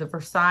the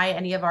Versailles,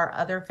 any of our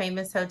other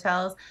famous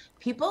hotels?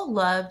 People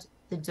loved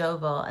the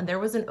Deauville, and there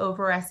was an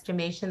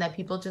overestimation that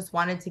people just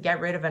wanted to get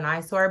rid of an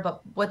eyesore.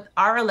 But what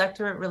our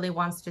electorate really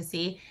wants to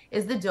see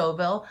is the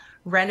Deauville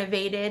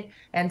renovated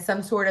and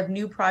some sort of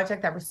new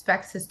project that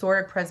respects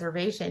historic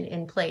preservation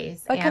in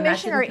place. But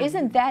Commissioner,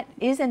 isn't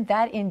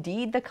that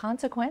indeed the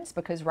consequence?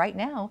 Because right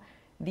now,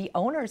 the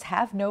owners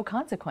have no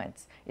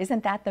consequence.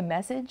 Isn't that the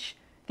message?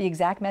 The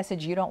exact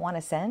message you don't want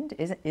to send?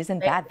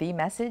 Isn't that the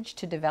message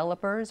to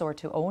developers or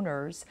to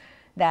owners,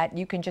 that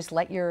you can just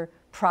let your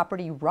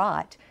property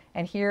rot?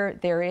 And here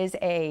there is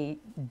a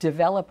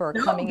developer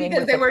coming in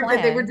with a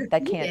plan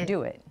that can't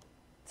do it.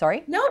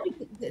 Sorry? No,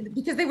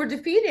 because they were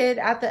defeated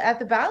at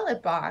the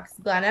ballot box,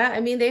 Glenna. I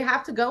mean, they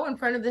have to go in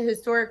front of the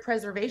Historic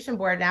Preservation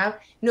Board now.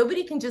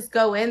 Nobody can just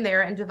go in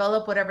there and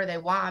develop whatever they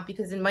want,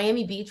 because in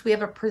Miami Beach, we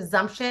have a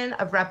presumption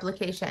of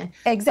replication.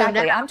 Exactly.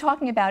 So now, I'm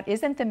talking about,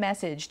 isn't the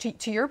message,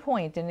 to your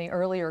point in the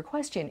earlier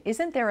question,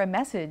 isn't there a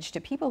message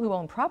to people who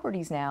own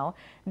properties now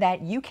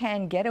that you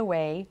can get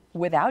away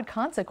without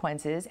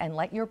consequences and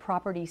let your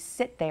property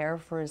sit there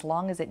for as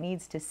long as it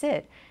needs to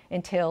sit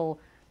until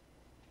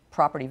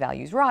property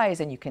values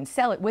rise and you can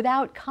sell it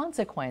without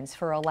consequence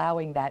for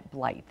allowing that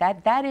blight?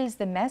 That is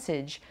the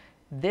message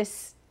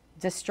this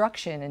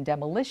destruction and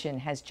demolition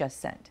has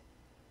just sent.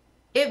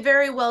 It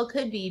very well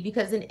could be,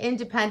 because an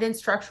independent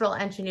structural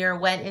engineer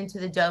went into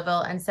the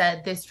Deauville and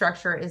said this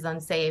structure is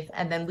unsafe,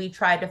 and then we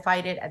tried to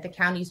fight it at the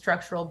county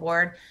structural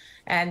board,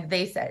 and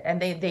they said, and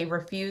they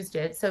refused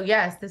it. So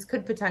yes, this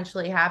could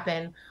potentially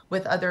happen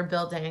with other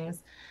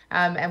buildings.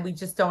 And we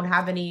just don't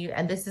have any,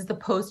 and this is the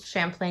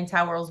post-Champlain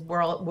Towers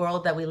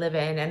world that we live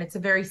in, and it's a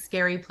very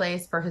scary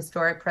place for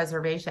historic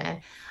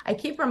preservation. I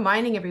keep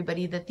reminding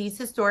everybody that these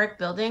historic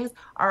buildings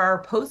are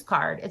our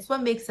postcard. It's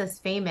what makes us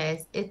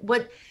famous. It's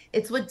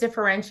what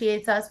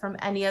differentiates us from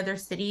any other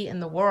city in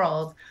the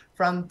world,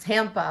 from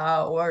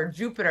Tampa or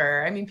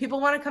Jupiter. I mean, people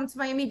want to come to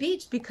Miami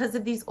Beach because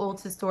of these old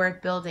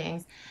historic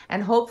buildings.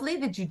 And hopefully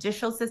the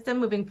judicial system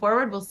moving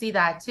forward will see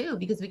that too,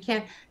 because we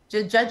can't,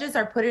 judges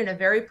are put in a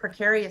very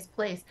precarious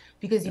place,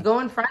 because you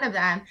go in front of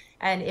them,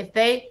 and if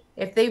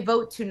they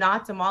vote to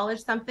not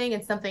demolish something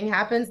and something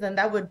happens, then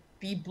that would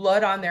be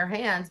blood on their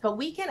hands. But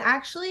we can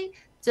actually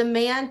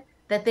demand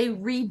that they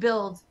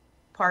rebuild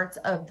parts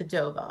of the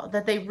Deauville,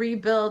 that they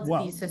rebuild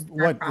these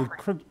historic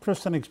properties.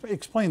 Kristen,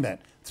 explain that.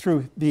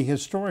 Through the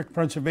Historic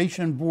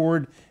Preservation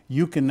Board,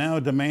 you can now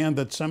demand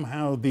that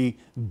somehow the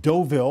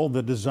Deauville,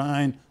 the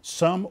design,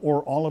 some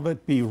or all of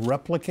it, be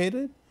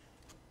replicated?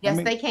 Yes,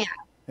 they can.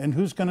 And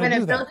who's going to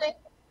do that?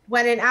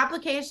 When an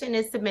application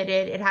is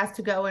submitted, it has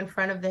to go in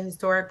front of the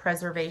Historic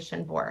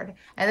Preservation Board.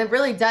 And it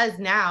really does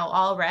now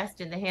all rest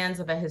in the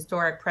hands of a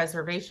Historic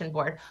Preservation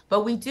Board.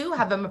 But we do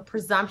have a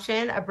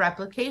presumption of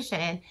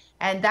replication,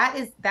 and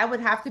that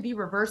would have to be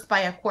reversed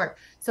by a court.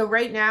 So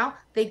right now,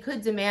 they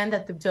could demand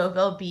that the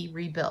Deauville be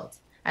rebuilt.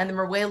 And the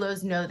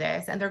Meruelos know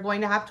this, and they're going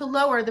to have to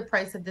lower the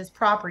price of this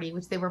property,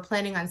 which they were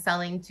planning on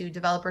selling to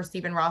developer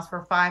Stephen Ross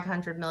for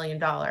 $500 million.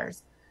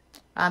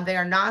 They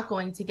are not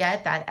going to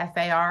get that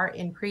FAR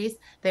increase.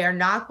 They are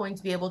not going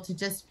to be able to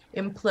just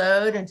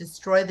implode and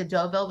destroy the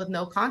Deauville with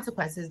no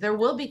consequences. There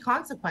will be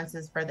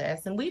consequences for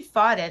this, and we've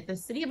fought it. The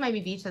city of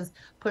Miami Beach has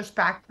pushed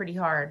back pretty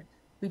hard.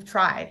 We've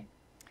tried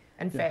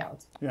and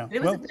failed. Yeah.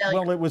 It was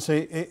it was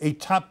a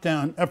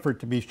top-down effort,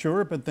 to be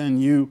sure, but then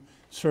you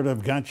sort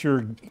of got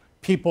your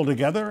people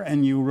together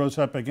and you rose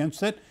up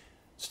against it.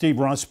 Steve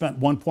Ross spent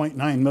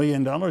 $1.9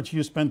 million.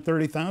 You spent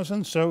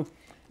 $30,000. So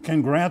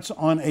congrats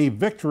on a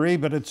victory,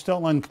 but it's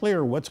still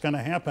unclear what's going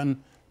to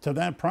happen to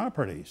that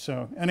property.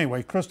 So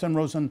anyway, Kristen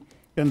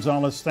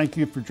Rosen-Gonzalez, thank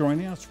you for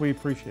joining us. We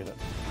appreciate it.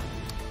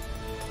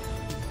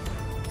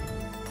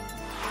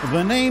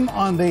 The name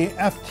on the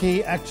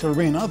FTX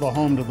Arena, the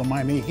home to the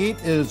Miami Heat,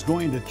 is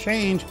going to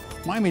change.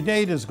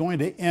 Miami-Dade is going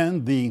to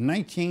end the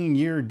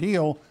 19-year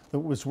deal that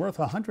was worth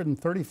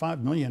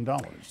 $135 million.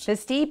 The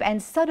steep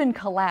and sudden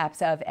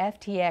collapse of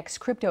FTX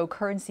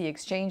cryptocurrency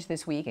exchange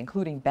this week,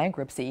 including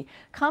bankruptcy,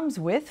 comes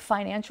with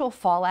financial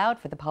fallout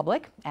for the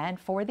public and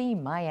for the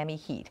Miami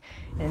Heat.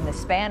 In the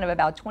span of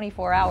about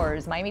 24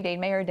 hours, Miami-Dade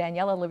Mayor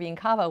Daniela Levine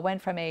Cava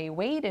went from a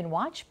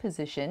wait-and-watch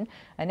position,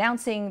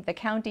 announcing the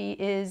county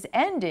is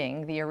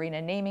ending the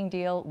arena naming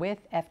deal with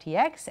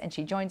FTX. And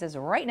she joins us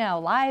right now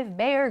live.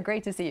 Mayor,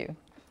 great to see you.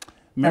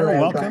 Mayor,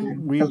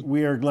 welcome.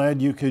 We are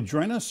glad you could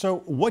join us. So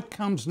what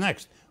comes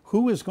next?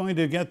 Who is going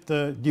to get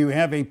do you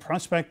have a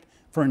prospect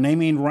for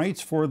naming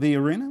rights for the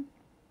arena?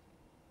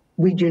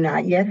 We do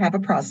not yet have a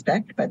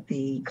prospect, but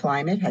the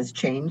climate has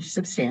changed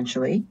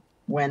substantially.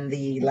 When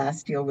the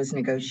last deal was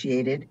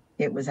negotiated,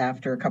 it was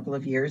after a couple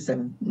of years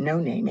of no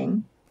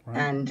naming. Right.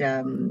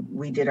 And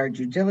we did our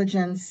due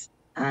diligence,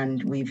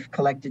 and we've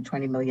collected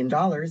 $20 million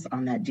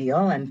on that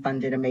deal and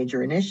funded a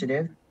major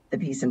initiative, the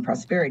Peace and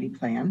Prosperity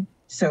Plan.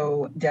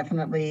 So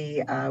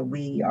definitely,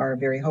 we are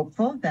very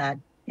hopeful that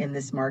in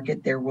this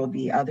market, there will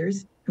be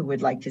others who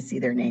would like to see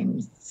their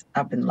names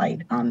up in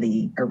light on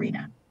the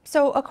arena.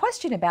 So a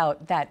question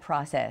about that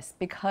process,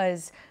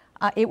 because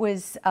it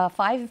was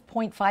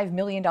 $5.5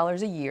 million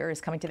a year is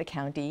coming to the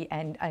county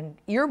and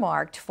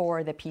earmarked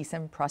for the Peace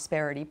and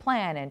Prosperity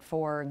Plan and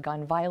for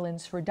gun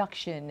violence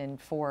reduction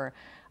and for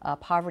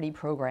poverty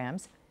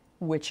programs,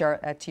 which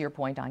are, to your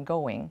point,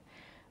 ongoing.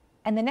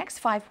 And the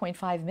next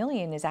 $5.5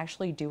 million is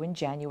actually due in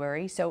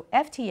January. So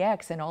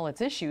FTX and all its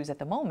issues at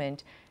the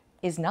moment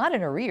is not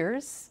in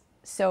arrears.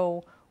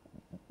 So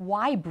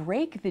why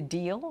break the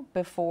deal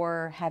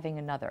before having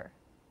another?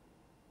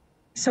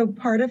 So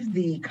part of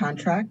the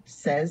contract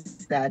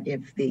says that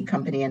if the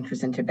company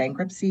enters into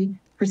bankruptcy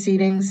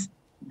proceedings,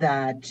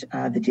 that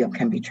the deal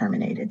can be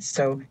terminated.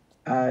 So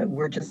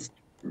we're just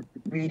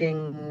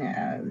reading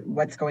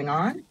what's going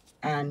on.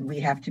 And we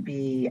have to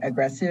be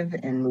aggressive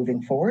in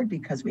moving forward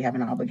because we have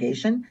an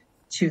obligation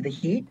to the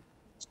Heat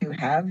to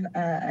have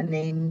a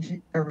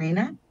named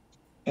arena.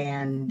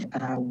 And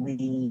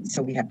we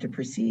have to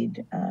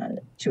proceed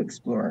to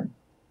explore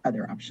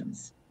other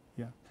options.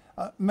 Yeah.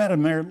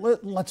 Madam Mayor,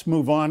 let's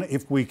move on,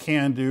 if we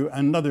can, to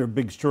another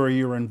big story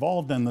you're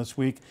involved in this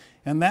week.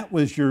 And that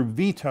was your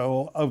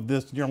veto of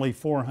this nearly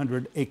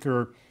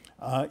 400-acre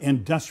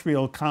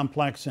industrial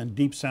complex in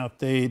Deep South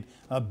Dade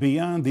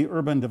beyond the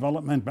urban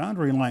development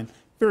boundary line.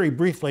 Very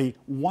briefly,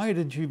 why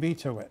did you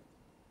veto it?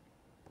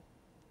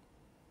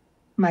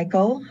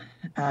 Michael,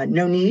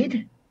 no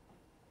need,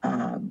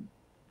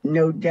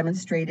 no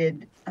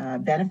demonstrated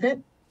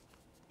benefit,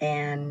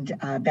 and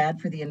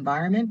bad for the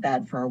environment,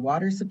 bad for our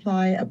water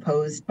supply,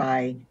 opposed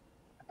by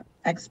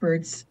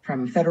experts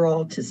from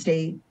federal to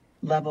state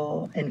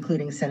level,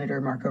 including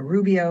Senator Marco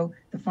Rubio,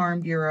 the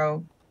Farm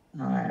Bureau,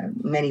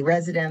 many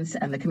residents,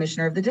 and the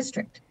commissioner of the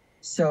district.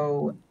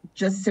 So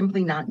just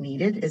simply not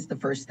needed is the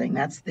first thing.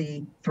 That's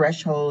the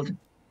threshold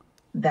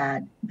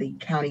that the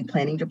county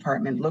planning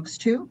department looks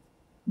to.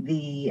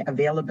 The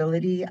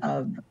availability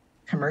of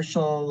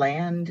commercial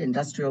land,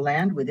 industrial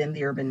land within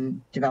the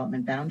urban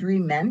development boundary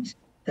meant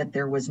that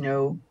there was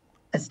no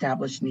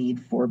established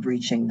need for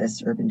breaching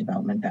this urban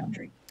development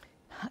boundary.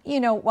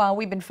 You know, while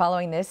we've been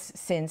following this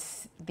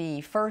since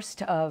the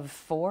first of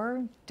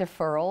 4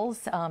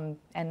 deferrals,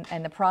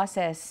 and the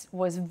process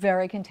was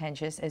very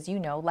contentious, as you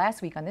know.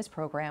 Last week on this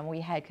program,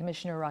 we had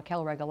Commissioner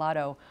Raquel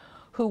Regalado,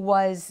 who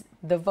was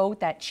the vote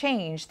that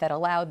changed that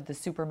allowed the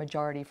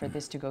supermajority for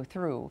this to go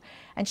through.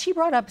 And she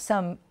brought up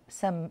some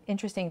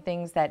interesting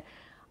things that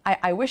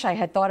I wish I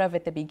had thought of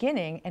at the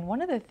beginning. And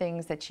one of the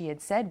things that she had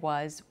said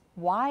was,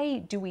 why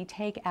do we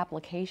take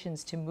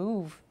applications to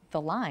move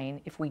the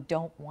line if we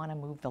don't want to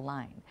move the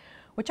line?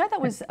 Which I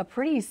thought was a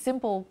pretty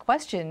simple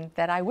question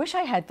that I wish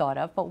I had thought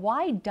of, but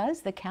why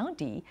does the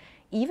county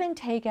even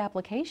take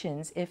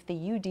applications if the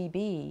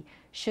UDB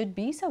should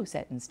be so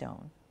set in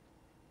stone?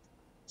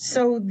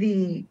 So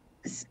the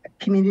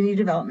Community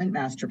Development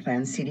Master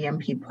Plan,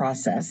 CDMP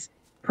process,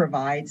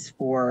 provides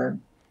for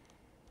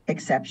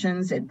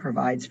exceptions, it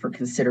provides for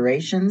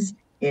considerations.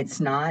 It's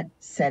not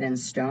set in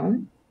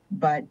stone,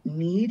 but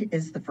need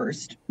is the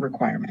first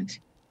requirement.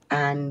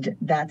 And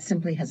that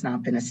simply has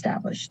not been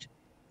established.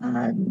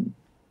 There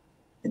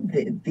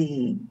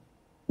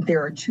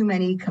are too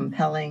many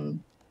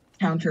compelling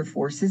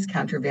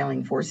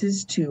countervailing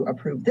forces to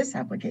approve this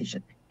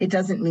application. It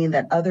doesn't mean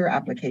that other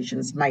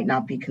applications might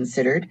not be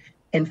considered.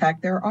 In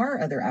fact, there are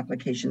other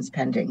applications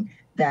pending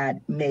that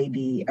may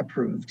be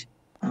approved.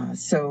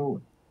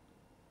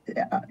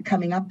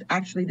 Coming up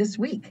actually this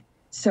week.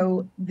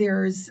 So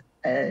there's,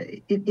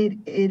 it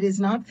is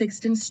not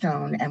fixed in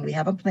stone, and we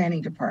have a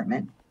planning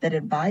department that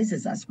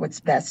advises us what's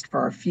best for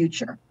our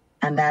future.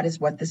 And that is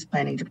what this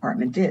planning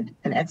department did,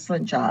 an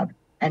excellent job.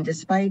 And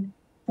despite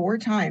 4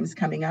 times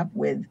coming up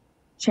with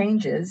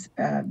changes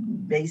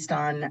based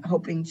on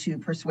hoping to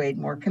persuade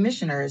more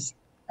commissioners,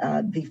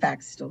 the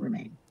facts still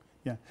remain.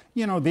 Yeah,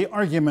 you know, the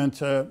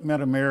argument,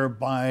 Madam Mayor,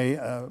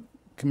 by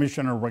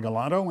Commissioner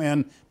Regalado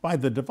and by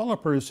the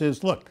developers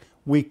is, look,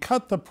 we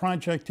cut the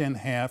project in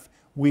half.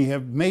 We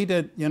have made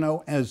it,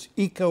 as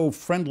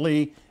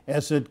eco-friendly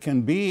as it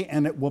can be,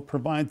 and it will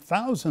provide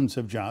thousands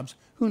of jobs.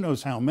 Who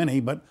knows how many,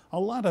 but a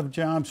lot of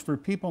jobs for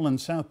people in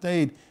South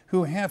Dade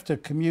who have to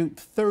commute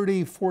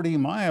 30, 40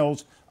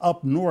 miles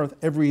up north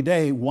every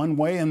day one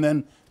way and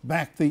then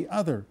back the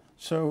other.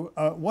 So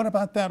what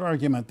about that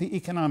argument, the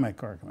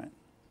economic argument?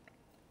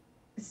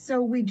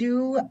 So we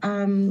do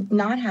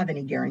not have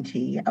any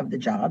guarantee of the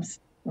jobs.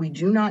 We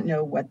do not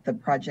know what the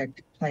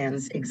project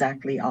plans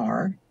exactly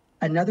are.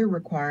 Another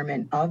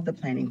requirement of the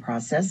planning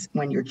process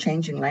when you're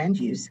changing land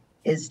use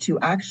is to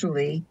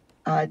actually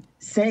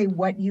say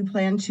what you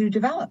plan to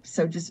develop.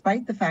 So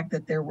despite the fact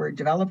that there were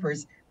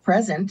developers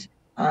present,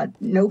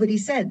 nobody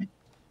said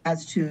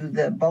as to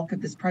the bulk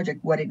of this project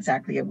what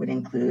exactly it would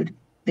include.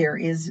 There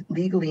is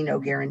legally no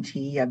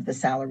guarantee of the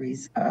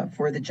salaries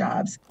for the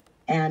jobs.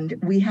 And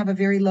we have a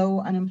very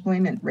low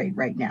unemployment rate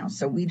right now.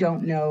 So we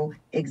don't know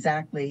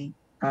exactly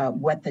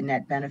what the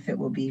net benefit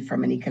will be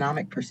from an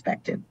economic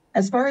perspective.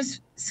 As far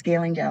as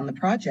scaling down the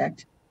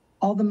project,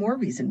 all the more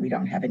reason we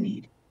don't have a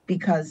need,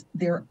 because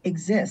there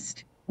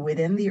exists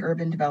within the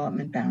urban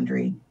development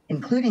boundary,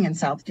 including in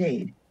South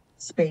Dade,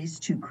 space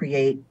to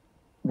create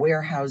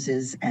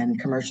warehouses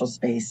and commercial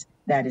space.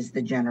 That is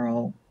the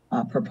general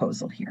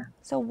proposal here.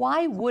 So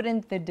why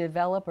wouldn't the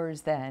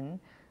developers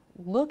then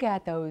look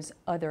at those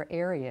other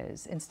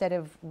areas instead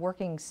of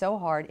working so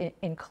hard,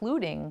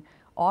 including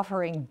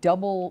offering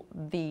double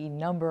the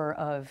number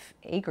of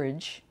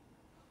acreage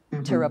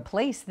to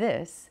replace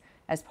this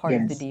as part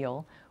of the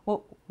deal?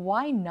 Well,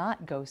 why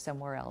not go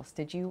somewhere else?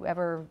 Did you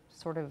ever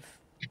sort of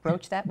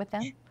broach that with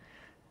them?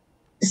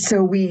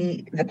 So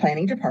the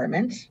planning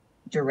department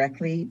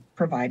directly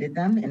provided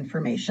them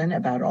information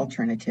about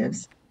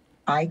alternatives.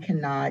 I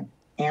cannot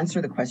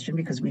answer the question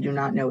because we do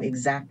not know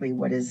exactly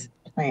what is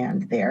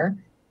planned there,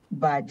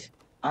 but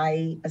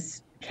I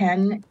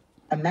can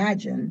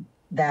imagine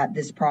that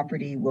this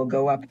property will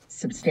go up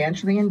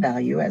substantially in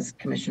value, as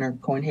Commissioner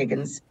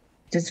Cohen-Higgins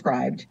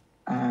described,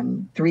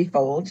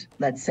 threefold,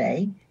 let's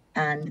say,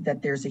 and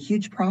that there's a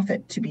huge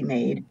profit to be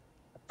made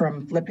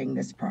from flipping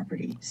this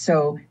property.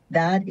 So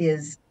that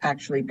is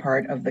actually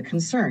part of the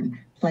concern.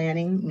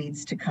 Planning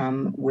needs to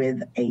come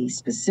with a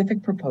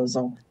specific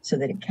proposal so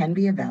that it can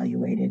be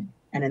evaluated.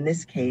 And in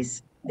this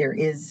case, there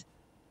is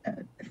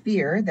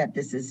fear that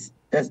this is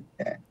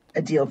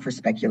a deal for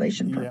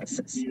speculation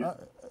purposes.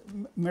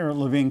 Mayor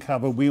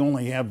Levine-Cava, we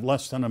only have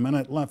less than a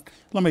minute left.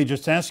 Let me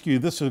just ask you,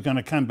 this is going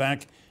to come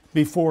back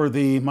before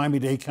the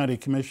Miami-Dade County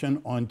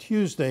Commission on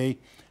Tuesday.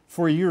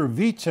 For your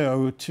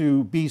veto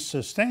to be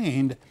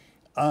sustained,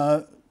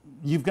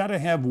 you've got to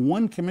have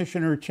one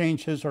commissioner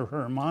change his or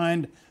her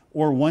mind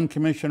or one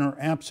commissioner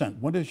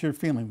absent. What is your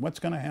feeling? What's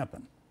going to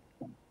happen?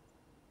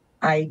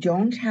 I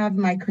don't have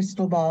my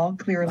crystal ball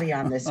clearly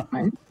on this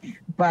one,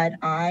 but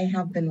I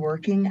have been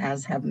working,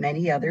 as have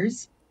many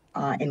others,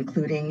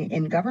 including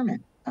in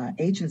government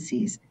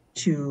agencies,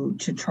 to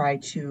try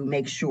to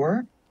make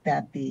sure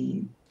that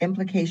the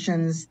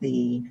implications,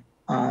 the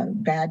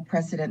bad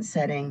precedent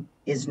setting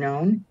is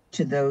known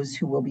to those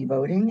who will be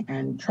voting,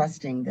 and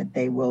trusting that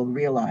they will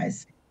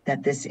realize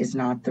that this is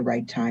not the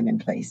right time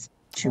and place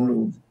to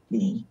move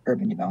the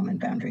urban development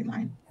boundary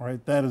line. All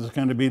right, that is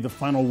going to be the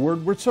final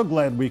word. We're so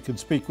glad we could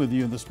speak with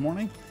you this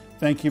morning.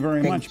 Thank you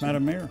very much,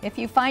 Madam Mayor. If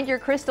you find your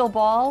crystal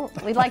ball,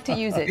 we'd like to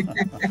use it.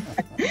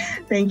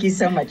 Thank you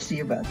so much to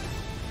you both.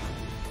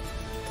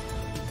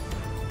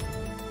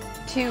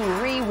 To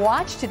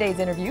re-watch today's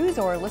interviews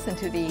or listen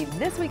to the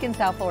This Week in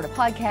South Florida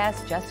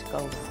podcast, just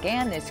go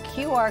scan this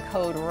QR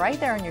code right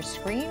there on your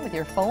screen with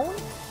your phone,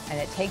 and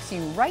it takes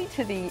you right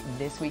to the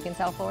This Week in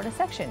South Florida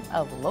section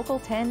of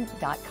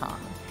local10.com.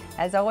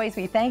 As always,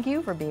 we thank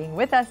you for being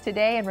with us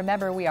today, and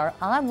remember, we are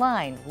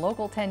online,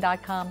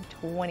 local10.com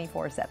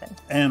 24/7.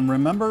 And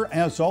remember,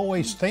 as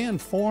always, stay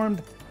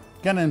informed,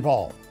 get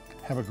involved.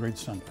 Have a great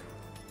Sunday.